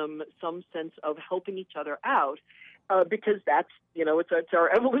altruism, some sense of helping each other out, because that's, it's our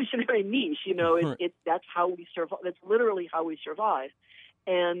evolutionary niche. That's how we survive. That's literally how we survive.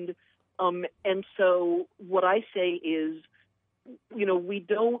 And so what I say is, we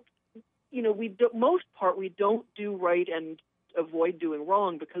don't do right and avoid doing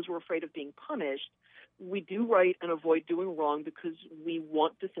wrong because we're afraid of being punished. We do right and avoid doing wrong because we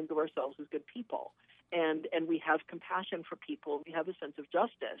want to think of ourselves as good people. And we have compassion for people. We have a sense of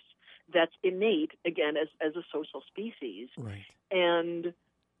justice that's innate, again, as a social species. Right. And,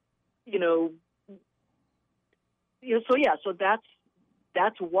 so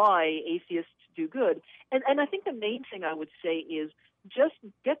that's why atheists do good. And I think the main thing I would say is just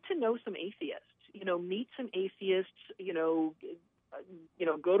get to know some atheists. Meet some atheists.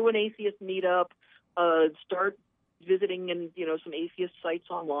 Go to an atheist meetup. Start visiting some atheist sites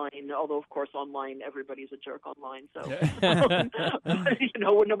online. Although of course online everybody's a jerk online. So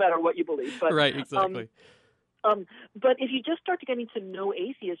no matter what you believe. But, right, exactly. But if you just start getting to know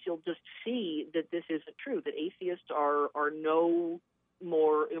atheists, you'll just see that this isn't true. That atheists are no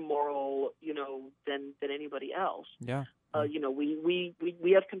more immoral, than anybody else. Yeah.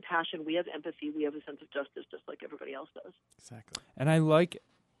 We have compassion, we have empathy, we have a sense of justice, just like everybody else does. Exactly. And I like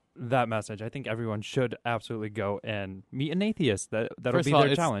that message. I think everyone should absolutely go and meet an atheist. That'll be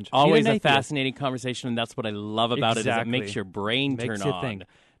their challenge. Always a fascinating conversation, and that's what I love about it. Is it makes your brain turn on. Think.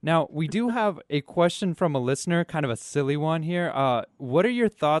 Now, we do have a question from a listener, kind of a silly one here. What are your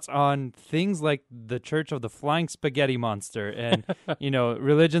thoughts on things like the Church of the Flying Spaghetti Monster and,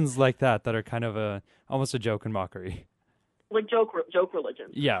 religions like that are kind of almost a joke and mockery? Like joke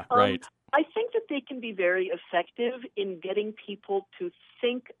religions. Yeah, right. I think that they can be very effective in getting people to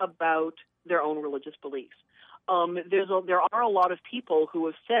think about their own religious beliefs. There are a lot of people who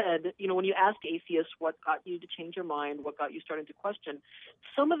have said, when you ask atheists what got you to change your mind, what got you starting to question,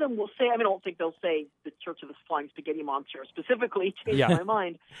 some of them will say, I don't think they'll say the Church of the Flying Spaghetti Monster specifically changed my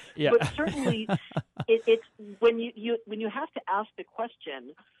mind, but certainly it's when you have to ask the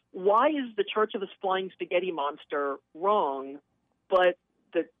question, why is the Church of the Flying Spaghetti Monster wrong, but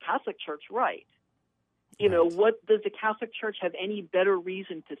the Catholic Church right? What does the Catholic Church have any better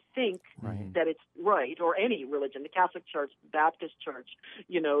reason to think that it's right, or any religion, the Catholic Church, the Baptist Church,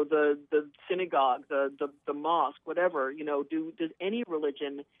 the synagogue, the mosque, whatever, does any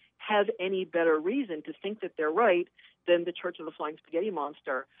religion have any better reason to think that they're right than the Church of the Flying Spaghetti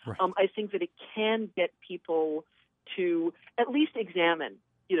Monster? Right. I think that it can get people to at least examine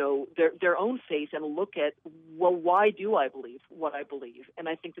their own faith and look at, well, why do I believe what I believe? And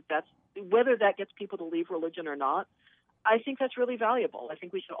I think that's whether that gets people to leave religion or not, I think that's really valuable. I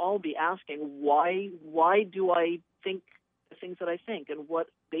think we should all be asking, why do I think the things that I think, and what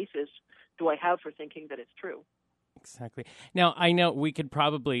basis do I have for thinking that it's true? Exactly. Now, I know we could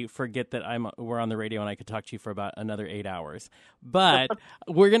probably forget that we're on the radio and I could talk to you for about another 8 hours, but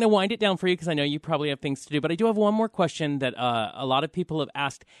we're going to wind it down for you because I know you probably have things to do. But I do have one more question that a lot of people have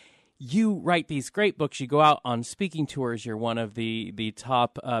asked. You write these great books. You go out on speaking tours. You're one of the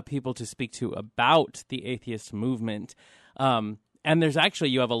top people to speak to about the atheist movement. And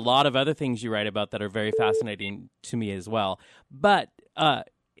you have a lot of other things you write about that are very fascinating to me as well. But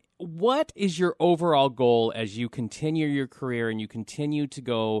what is your overall goal as you continue your career and you continue to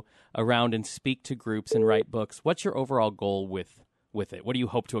go around and speak to groups and write books? What's your overall goal with it? What do you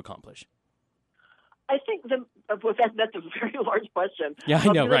hope to accomplish? I think that's a very large question. Yeah,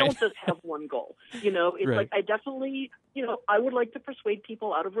 I know, right? I don't just have one goal. It's right. like I definitely, I would like to persuade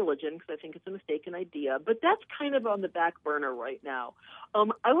people out of religion because I think it's a mistaken idea, but that's kind of on the back burner right now.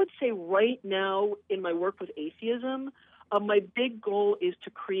 I would say right now in my work with atheism, my big goal is to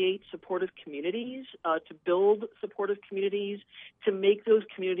create supportive communities, to build supportive communities, to make those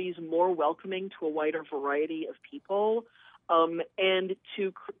communities more welcoming to a wider variety of people, and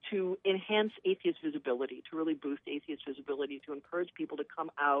to enhance atheist visibility, to really boost atheist visibility, to encourage people to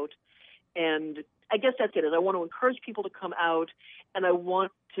come out. And I guess that's it. I want to encourage people to come out, and I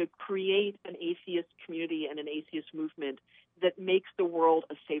want to create an atheist community and an atheist movement that makes the world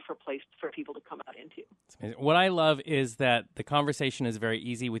a safer place for people to come out into. What I love is that the conversation is very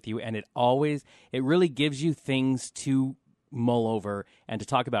easy with you, and it really gives you things to mull over and to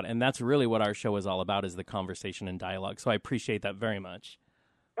talk about. And that's really what our show is all about, is the conversation and dialogue. So I appreciate that very much.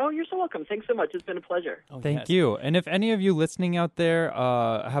 Oh, you're so welcome. Thanks so much. It's been a pleasure. Thank you. And if any of you listening out there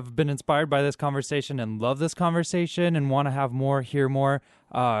have been inspired by this conversation and love this conversation and want to have more, hear more,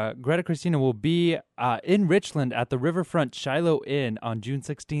 Greta Christina will be in Richland at the Riverfront Shiloh Inn on June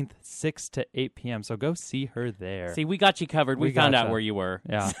 16th, 6 to 8 p.m. So go see her there. See, we got you covered. We found out where you were.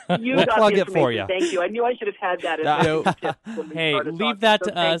 Yeah. We'll plug it for you. Thank you. I knew I should have had that as a tip when we Hey, started leave talking, that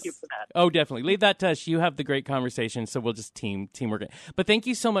so to us. Thank you for that. Oh, definitely. Leave that to us. You have the great conversation, so we'll just teamwork it. But thank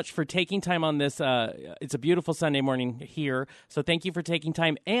you so much for taking time on this. It's a beautiful Sunday morning here, so thank you for taking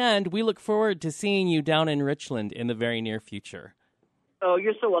time. And we look forward to seeing you down in Richland in the very near future. Oh,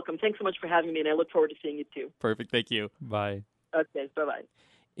 you're so welcome. Thanks so much for having me, and I look forward to seeing you too. Perfect. Thank you. Bye. Okay, bye-bye.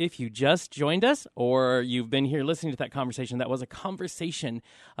 If you just joined us or you've been here listening to that conversation, that was a conversation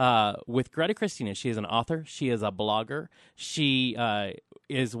with Greta Christina. She is an author. She is a blogger. She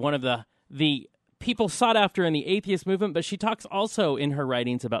is one of the people sought after in the atheist movement, but she talks also in her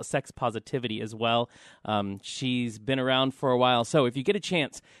writings about sex positivity as well. She's been around for a while. So if you get a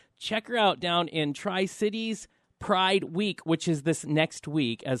chance, check her out down in Tri-Cities Pride Week, which is this next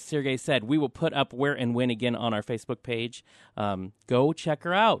week. As Sergey said, we will put up where and when again on our Facebook page. Go check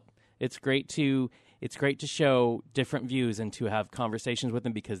her out. It's great to show different views and to have conversations with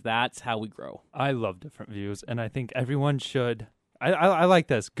them, because that's how we grow. I love different views, and I think everyone should. I like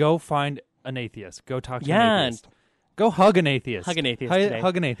this. Go find an atheist. Go talk to an atheist. Go hug an atheist. Hug an atheist today.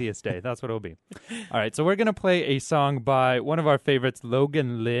 Hug an atheist day. That's what it'll be. All right, so we're going to play a song by one of our favorites,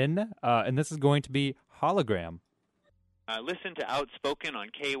 Logan Lynn, and this is going to be Hologram. Listen to Outspoken on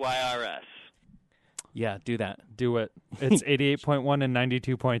KYRS. Yeah, do that. Do it. It's 88.1 and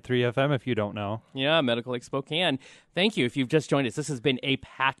 92.3 FM if you don't know. Yeah, Medical Lake Spokane. Thank you if you've just joined us. This has been a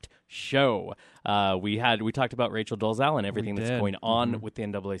packed show. We talked about Rachel Dolezal and everything that's going on with the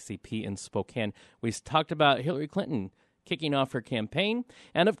NAACP in Spokane. We talked about Hillary Clinton kicking off her campaign.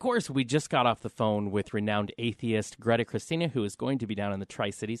 And, of course, we just got off the phone with renowned atheist Greta Christina, who is going to be down in the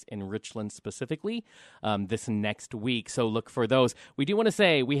Tri-Cities in Richland specifically this next week. So look for those. We do want to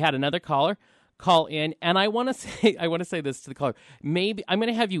say we had another caller call in, and I want to say this to the caller. Maybe I'm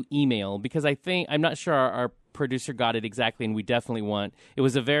going to have you email, because I'm not sure our producer got it exactly, and we definitely want. It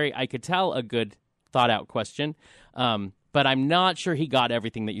was I could tell, a good thought out question. But I'm not sure he got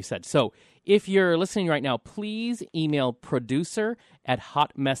everything that you said. So if you're listening right now, please email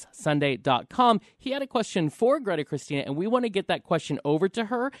producer@hotmesssunday.com. He had a question for Greta Christina, and we want to get that question over to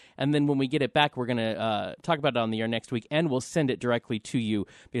her. And then when we get it back, we're going to talk about it on the air next week, and we'll send it directly to you,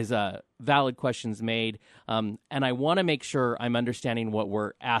 because valid questions made. And I want to make sure I'm understanding what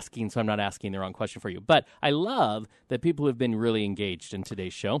we're asking, so I'm not asking the wrong question for you. But I love that people have been really engaged in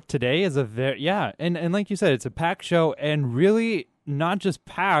today's show. Today is and like you said, it's a packed show, and really not just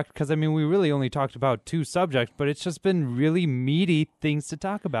packed, because, I mean, we really only talked about 2 subjects, but it's just been really meaty things to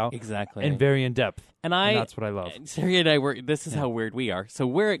talk about. Exactly. And very in-depth. And that's what I love. Sergey and I this is how weird we are. So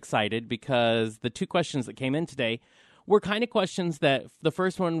we're excited because the 2 questions that came in today were kind of questions that the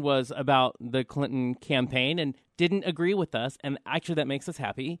first one was about the Clinton campaign and didn't agree with us. And actually that makes us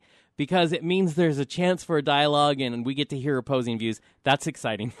happy, because it means there's a chance for a dialogue and we get to hear opposing views. That's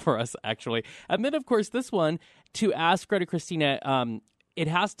exciting for us, actually. And then, of course, this one, to ask Greta Christina, it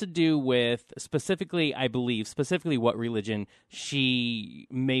has to do with specifically what religion she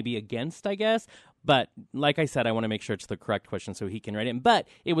may be against, I guess. But like I said, I want to make sure it's the correct question so he can write it. But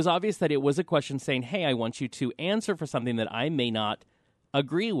it was obvious that it was a question saying, hey, I want you to answer for something that I may not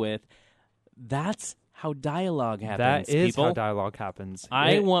agree with. That's how dialogue happens. That is people. how dialogue happens.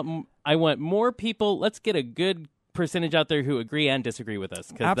 I want more people. Let's get a good percentage out there who agree and disagree with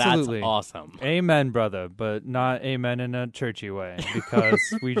us, because that's awesome. Amen, brother, but not amen in a churchy way, because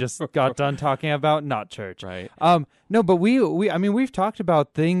we just got done talking about not church. Right. No, but we've talked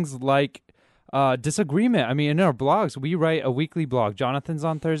about things like disagreement. I mean, in our blogs, we write a weekly blog. Jonathan's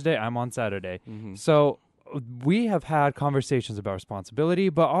on Thursday, I'm on Saturday. Mm-hmm. So we have had conversations about responsibility,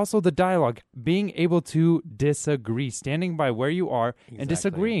 but also the dialogue, being able to disagree, standing by where you are and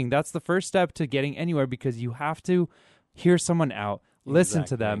disagreeing. That's the first step to getting anywhere, because you have to hear someone out, listen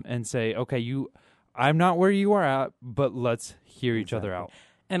to them, and say, okay, I'm not where you are at, but let's hear each other out.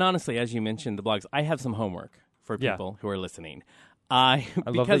 And honestly, as you mentioned, the blogs, I have some homework for people who are listening. I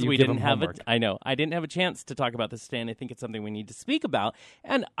love that you give them homework. I didn't have a chance to talk about this today, and I think it's something we need to speak about.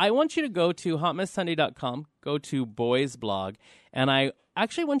 And I want you to go to hotmesssunday.com, go to Boys blog, and I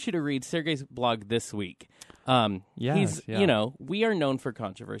actually want you to read Sergey's blog this week. We are known for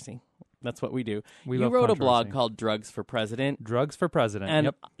controversy. That's what we do. You wrote a blog called Drugs for President. Drugs for President.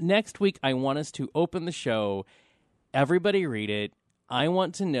 And next week, I want us to open the show. Everybody read it. I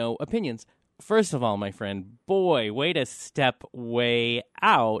want to know opinions. First of all, my friend, way to step way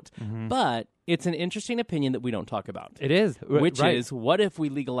out. Mm-hmm. But it's an interesting opinion that we don't talk about. It is. Which is, what if we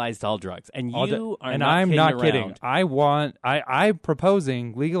legalized all drugs? And I'm not kidding. I'm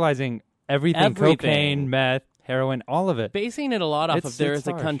proposing legalizing everything. Cocaine, meth, heroin, all of it. Basing it a lot off of there is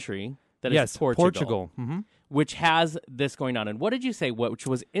a country that is Portugal. Mm-hmm. Which has this going on. And what did you say? Which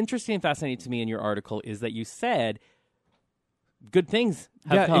was interesting and fascinating to me in your article is that you said good things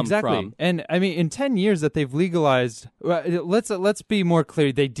have come from. And I mean, in 10 years that they've legalized, let's be more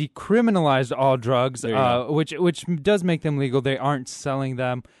clear. They decriminalized all drugs, which does make them legal. They aren't selling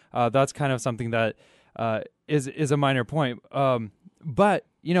them. That's kind of something that is a minor point. But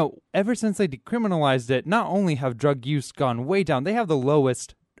ever since they decriminalized it, not only have drug use gone way down, they have the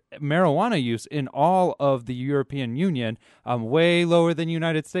lowest marijuana use in all of the European Union, way lower than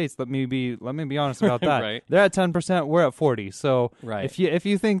United States. Let me be honest about that. Right. They're at 10%, we're at 40%. So right. if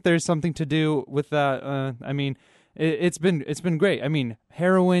you think there's something to do with that, I mean, it's been great. I mean,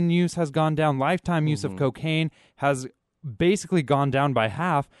 heroin use has gone down. Lifetime use of cocaine has basically gone down by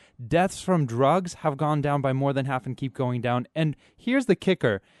half. Deaths from drugs have gone down by more than half and keep going down. And here's the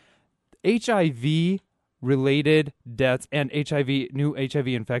kicker: HIV related deaths and new HIV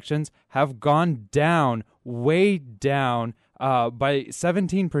infections have gone down, way down, by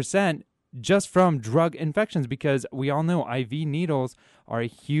 17% just from drug infections, because we all know IV needles are a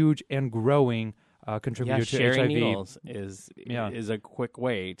huge and growing contributor to sharing HIV. needles is a quick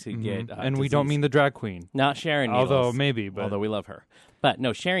way to get and we don't mean the drag queen. Not Sharon needles. Although maybe, but although we love her. But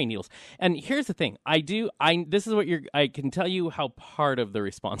no, sharing needles. And here's the thing. This is what I can tell you how part of the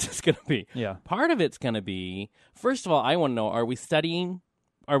response is going to be. Yeah. Part of it's going to be, first of all, I want to know, are we studying?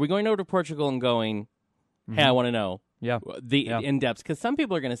 Are we going over to Portugal and going, hey, I want to know the in-depth? Because some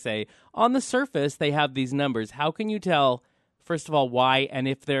people are going to say, on the surface, they have these numbers. How can you tell, first of all, why and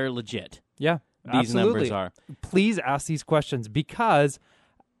if they're legit? Yeah. These numbers are. Please ask these questions, because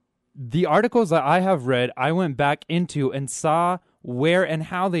the articles that I have read, I went back into and saw where and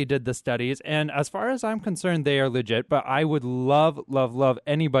how they did the studies. And as far as I'm concerned, they are legit. But I would love, love, love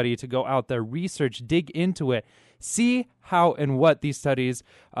anybody to go out there, research, dig into it, see how and what these studies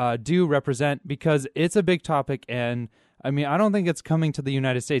do represent, because it's a big topic. And I mean, I don't think it's coming to the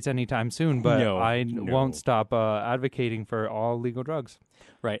United States anytime soon, but I won't stop advocating for all legal drugs.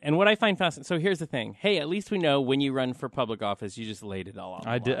 Right. And what I find fascinating, so here's the thing. Hey, at least we know when you run for public office, you just laid it all out.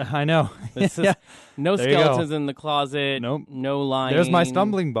 I know. No skeletons in the closet. Nope. No lying. There's my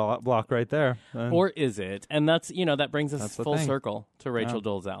stumbling block right there. Or is it? And that's, that brings us full circle to Rachel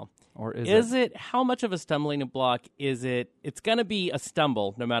Dolezal. Or is it? How much of a stumbling block is it? It's going to be a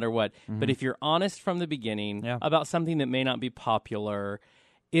stumble no matter what. But if you're honest from the beginning about something that may not be popular,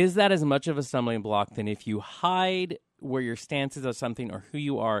 is that as much of a stumbling block than if you hide where your stance is on something or who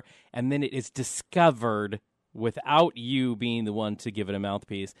you are, and then it is discovered without you being the one to give it a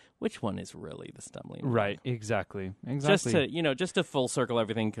mouthpiece? Which one is really the stumbling block? Right, exactly. Just to full circle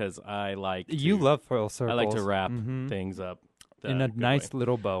everything, because I like to, you love full circles. I like to wrap things up in a nice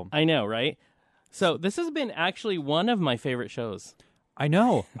little bow. I know, right? So this has been actually one of my favorite shows. I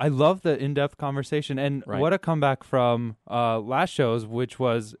know. I love the in-depth conversation. And what a comeback from last shows, which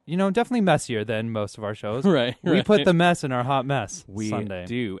was, definitely messier than most of our shows. Right. We put the mess in our hot mess Sunday. We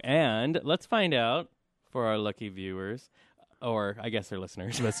do. And let's find out for our lucky viewers, or I guess they're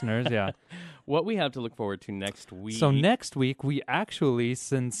listeners. Yeah. What we have to look forward to next week. So next week, we actually,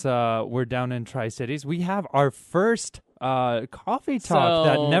 since we're down in Tri-Cities, we have our first coffee talk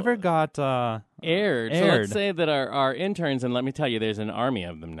that never got aired. So let's say that our interns, and let me tell you, there's an army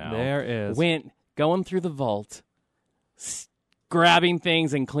of them now. There is. Went going through the vault, grabbing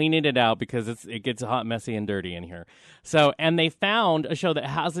things and cleaning it out because it gets hot, messy, and dirty in here. So, and they found a show that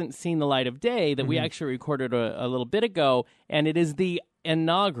hasn't seen the light of day that we actually recorded a little bit ago, and it is the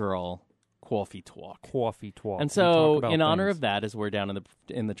inaugural Coffee Talk. And so, in honor of that, as we're down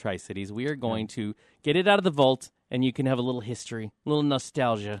in the Tri-Cities, we are going to get it out of the vault, and you can have a little history, a little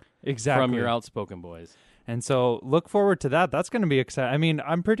nostalgia from your Outspoken boys. And so look forward to that. That's going to be exciting. I mean,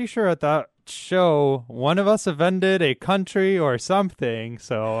 I'm pretty sure at that show, one of us offended a country or something.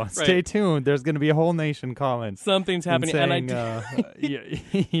 So stay tuned. There's going to be a whole nation calling. Something's happening. Saying,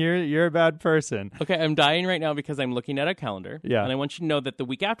 you're a bad person. Okay, I'm dying right now because I'm looking at a calendar. Yeah. And I want you to know that the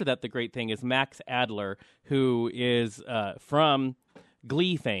week after that, the great thing is Max Adler, who is from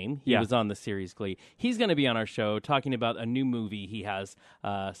Glee fame. He was on the series Glee. He's going to be on our show talking about a new movie he has,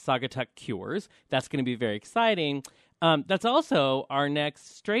 Sagatuck Cures. That's going to be very exciting. That's also our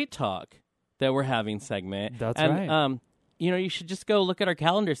next Straight Talk that we're having segment. That's right. You should just go look at our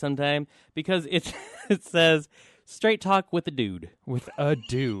calendar sometime because it says Straight Talk with a dude. With a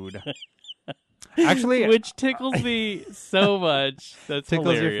dude. Actually, which tickles me so much. That's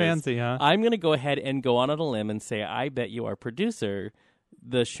tickles hilarious. your fancy, huh? I'm going to go ahead and go on a limb and say I bet you our producer,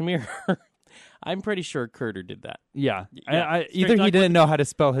 the Schmear, I'm pretty sure Curter did that. Yeah. Either he didn't know how to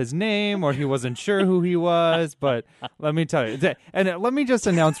spell his name or he wasn't sure who he was, but let me tell you. And let me just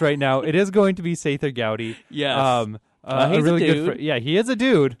announce right now, it is going to be Sather Gowdy. Yes. He's a really good friend. Yeah, he is a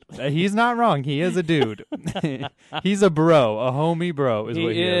dude. He's not wrong. He is a dude. He's a bro, a homie bro is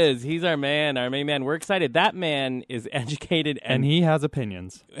what he is. He's our main man. We're excited. That man is educated and he has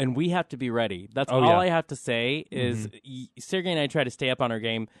opinions. And we have to be ready. That's all I have to say is Sergey and I try to stay up on our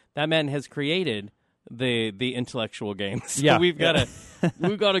game. That man has created the intellectual game. So we've got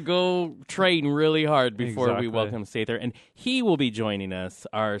to go train really hard before we welcome Sather. And he will be joining us,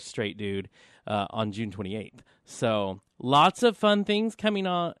 our straight dude, on June 28th. So lots of fun things coming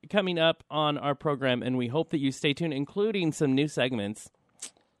up on our program, and we hope that you stay tuned, including some new segments.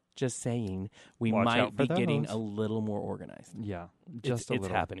 Just saying, we might be getting a little more organized. Yeah, it's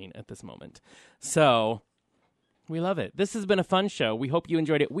happening at this moment. So we love it. This has been a fun show. We hope you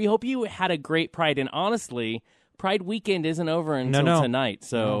enjoyed it. We hope you had a great Pride, and honestly, Pride weekend isn't over until tonight,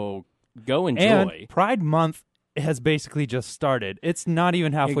 so go enjoy. And Pride Month has basically just started. It's not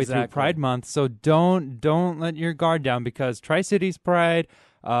even halfway through Pride Month, so don't let your guard down because Tri-Cities Pride,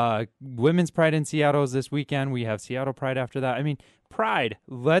 Women's Pride in Seattle is this weekend. We have Seattle Pride after that. I mean, Pride.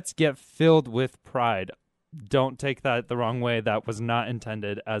 Let's get filled with pride. Don't take that the wrong way. That was not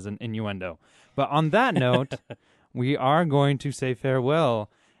intended as an innuendo. But on that note, we are going to say farewell.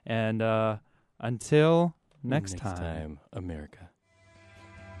 And until next time, America.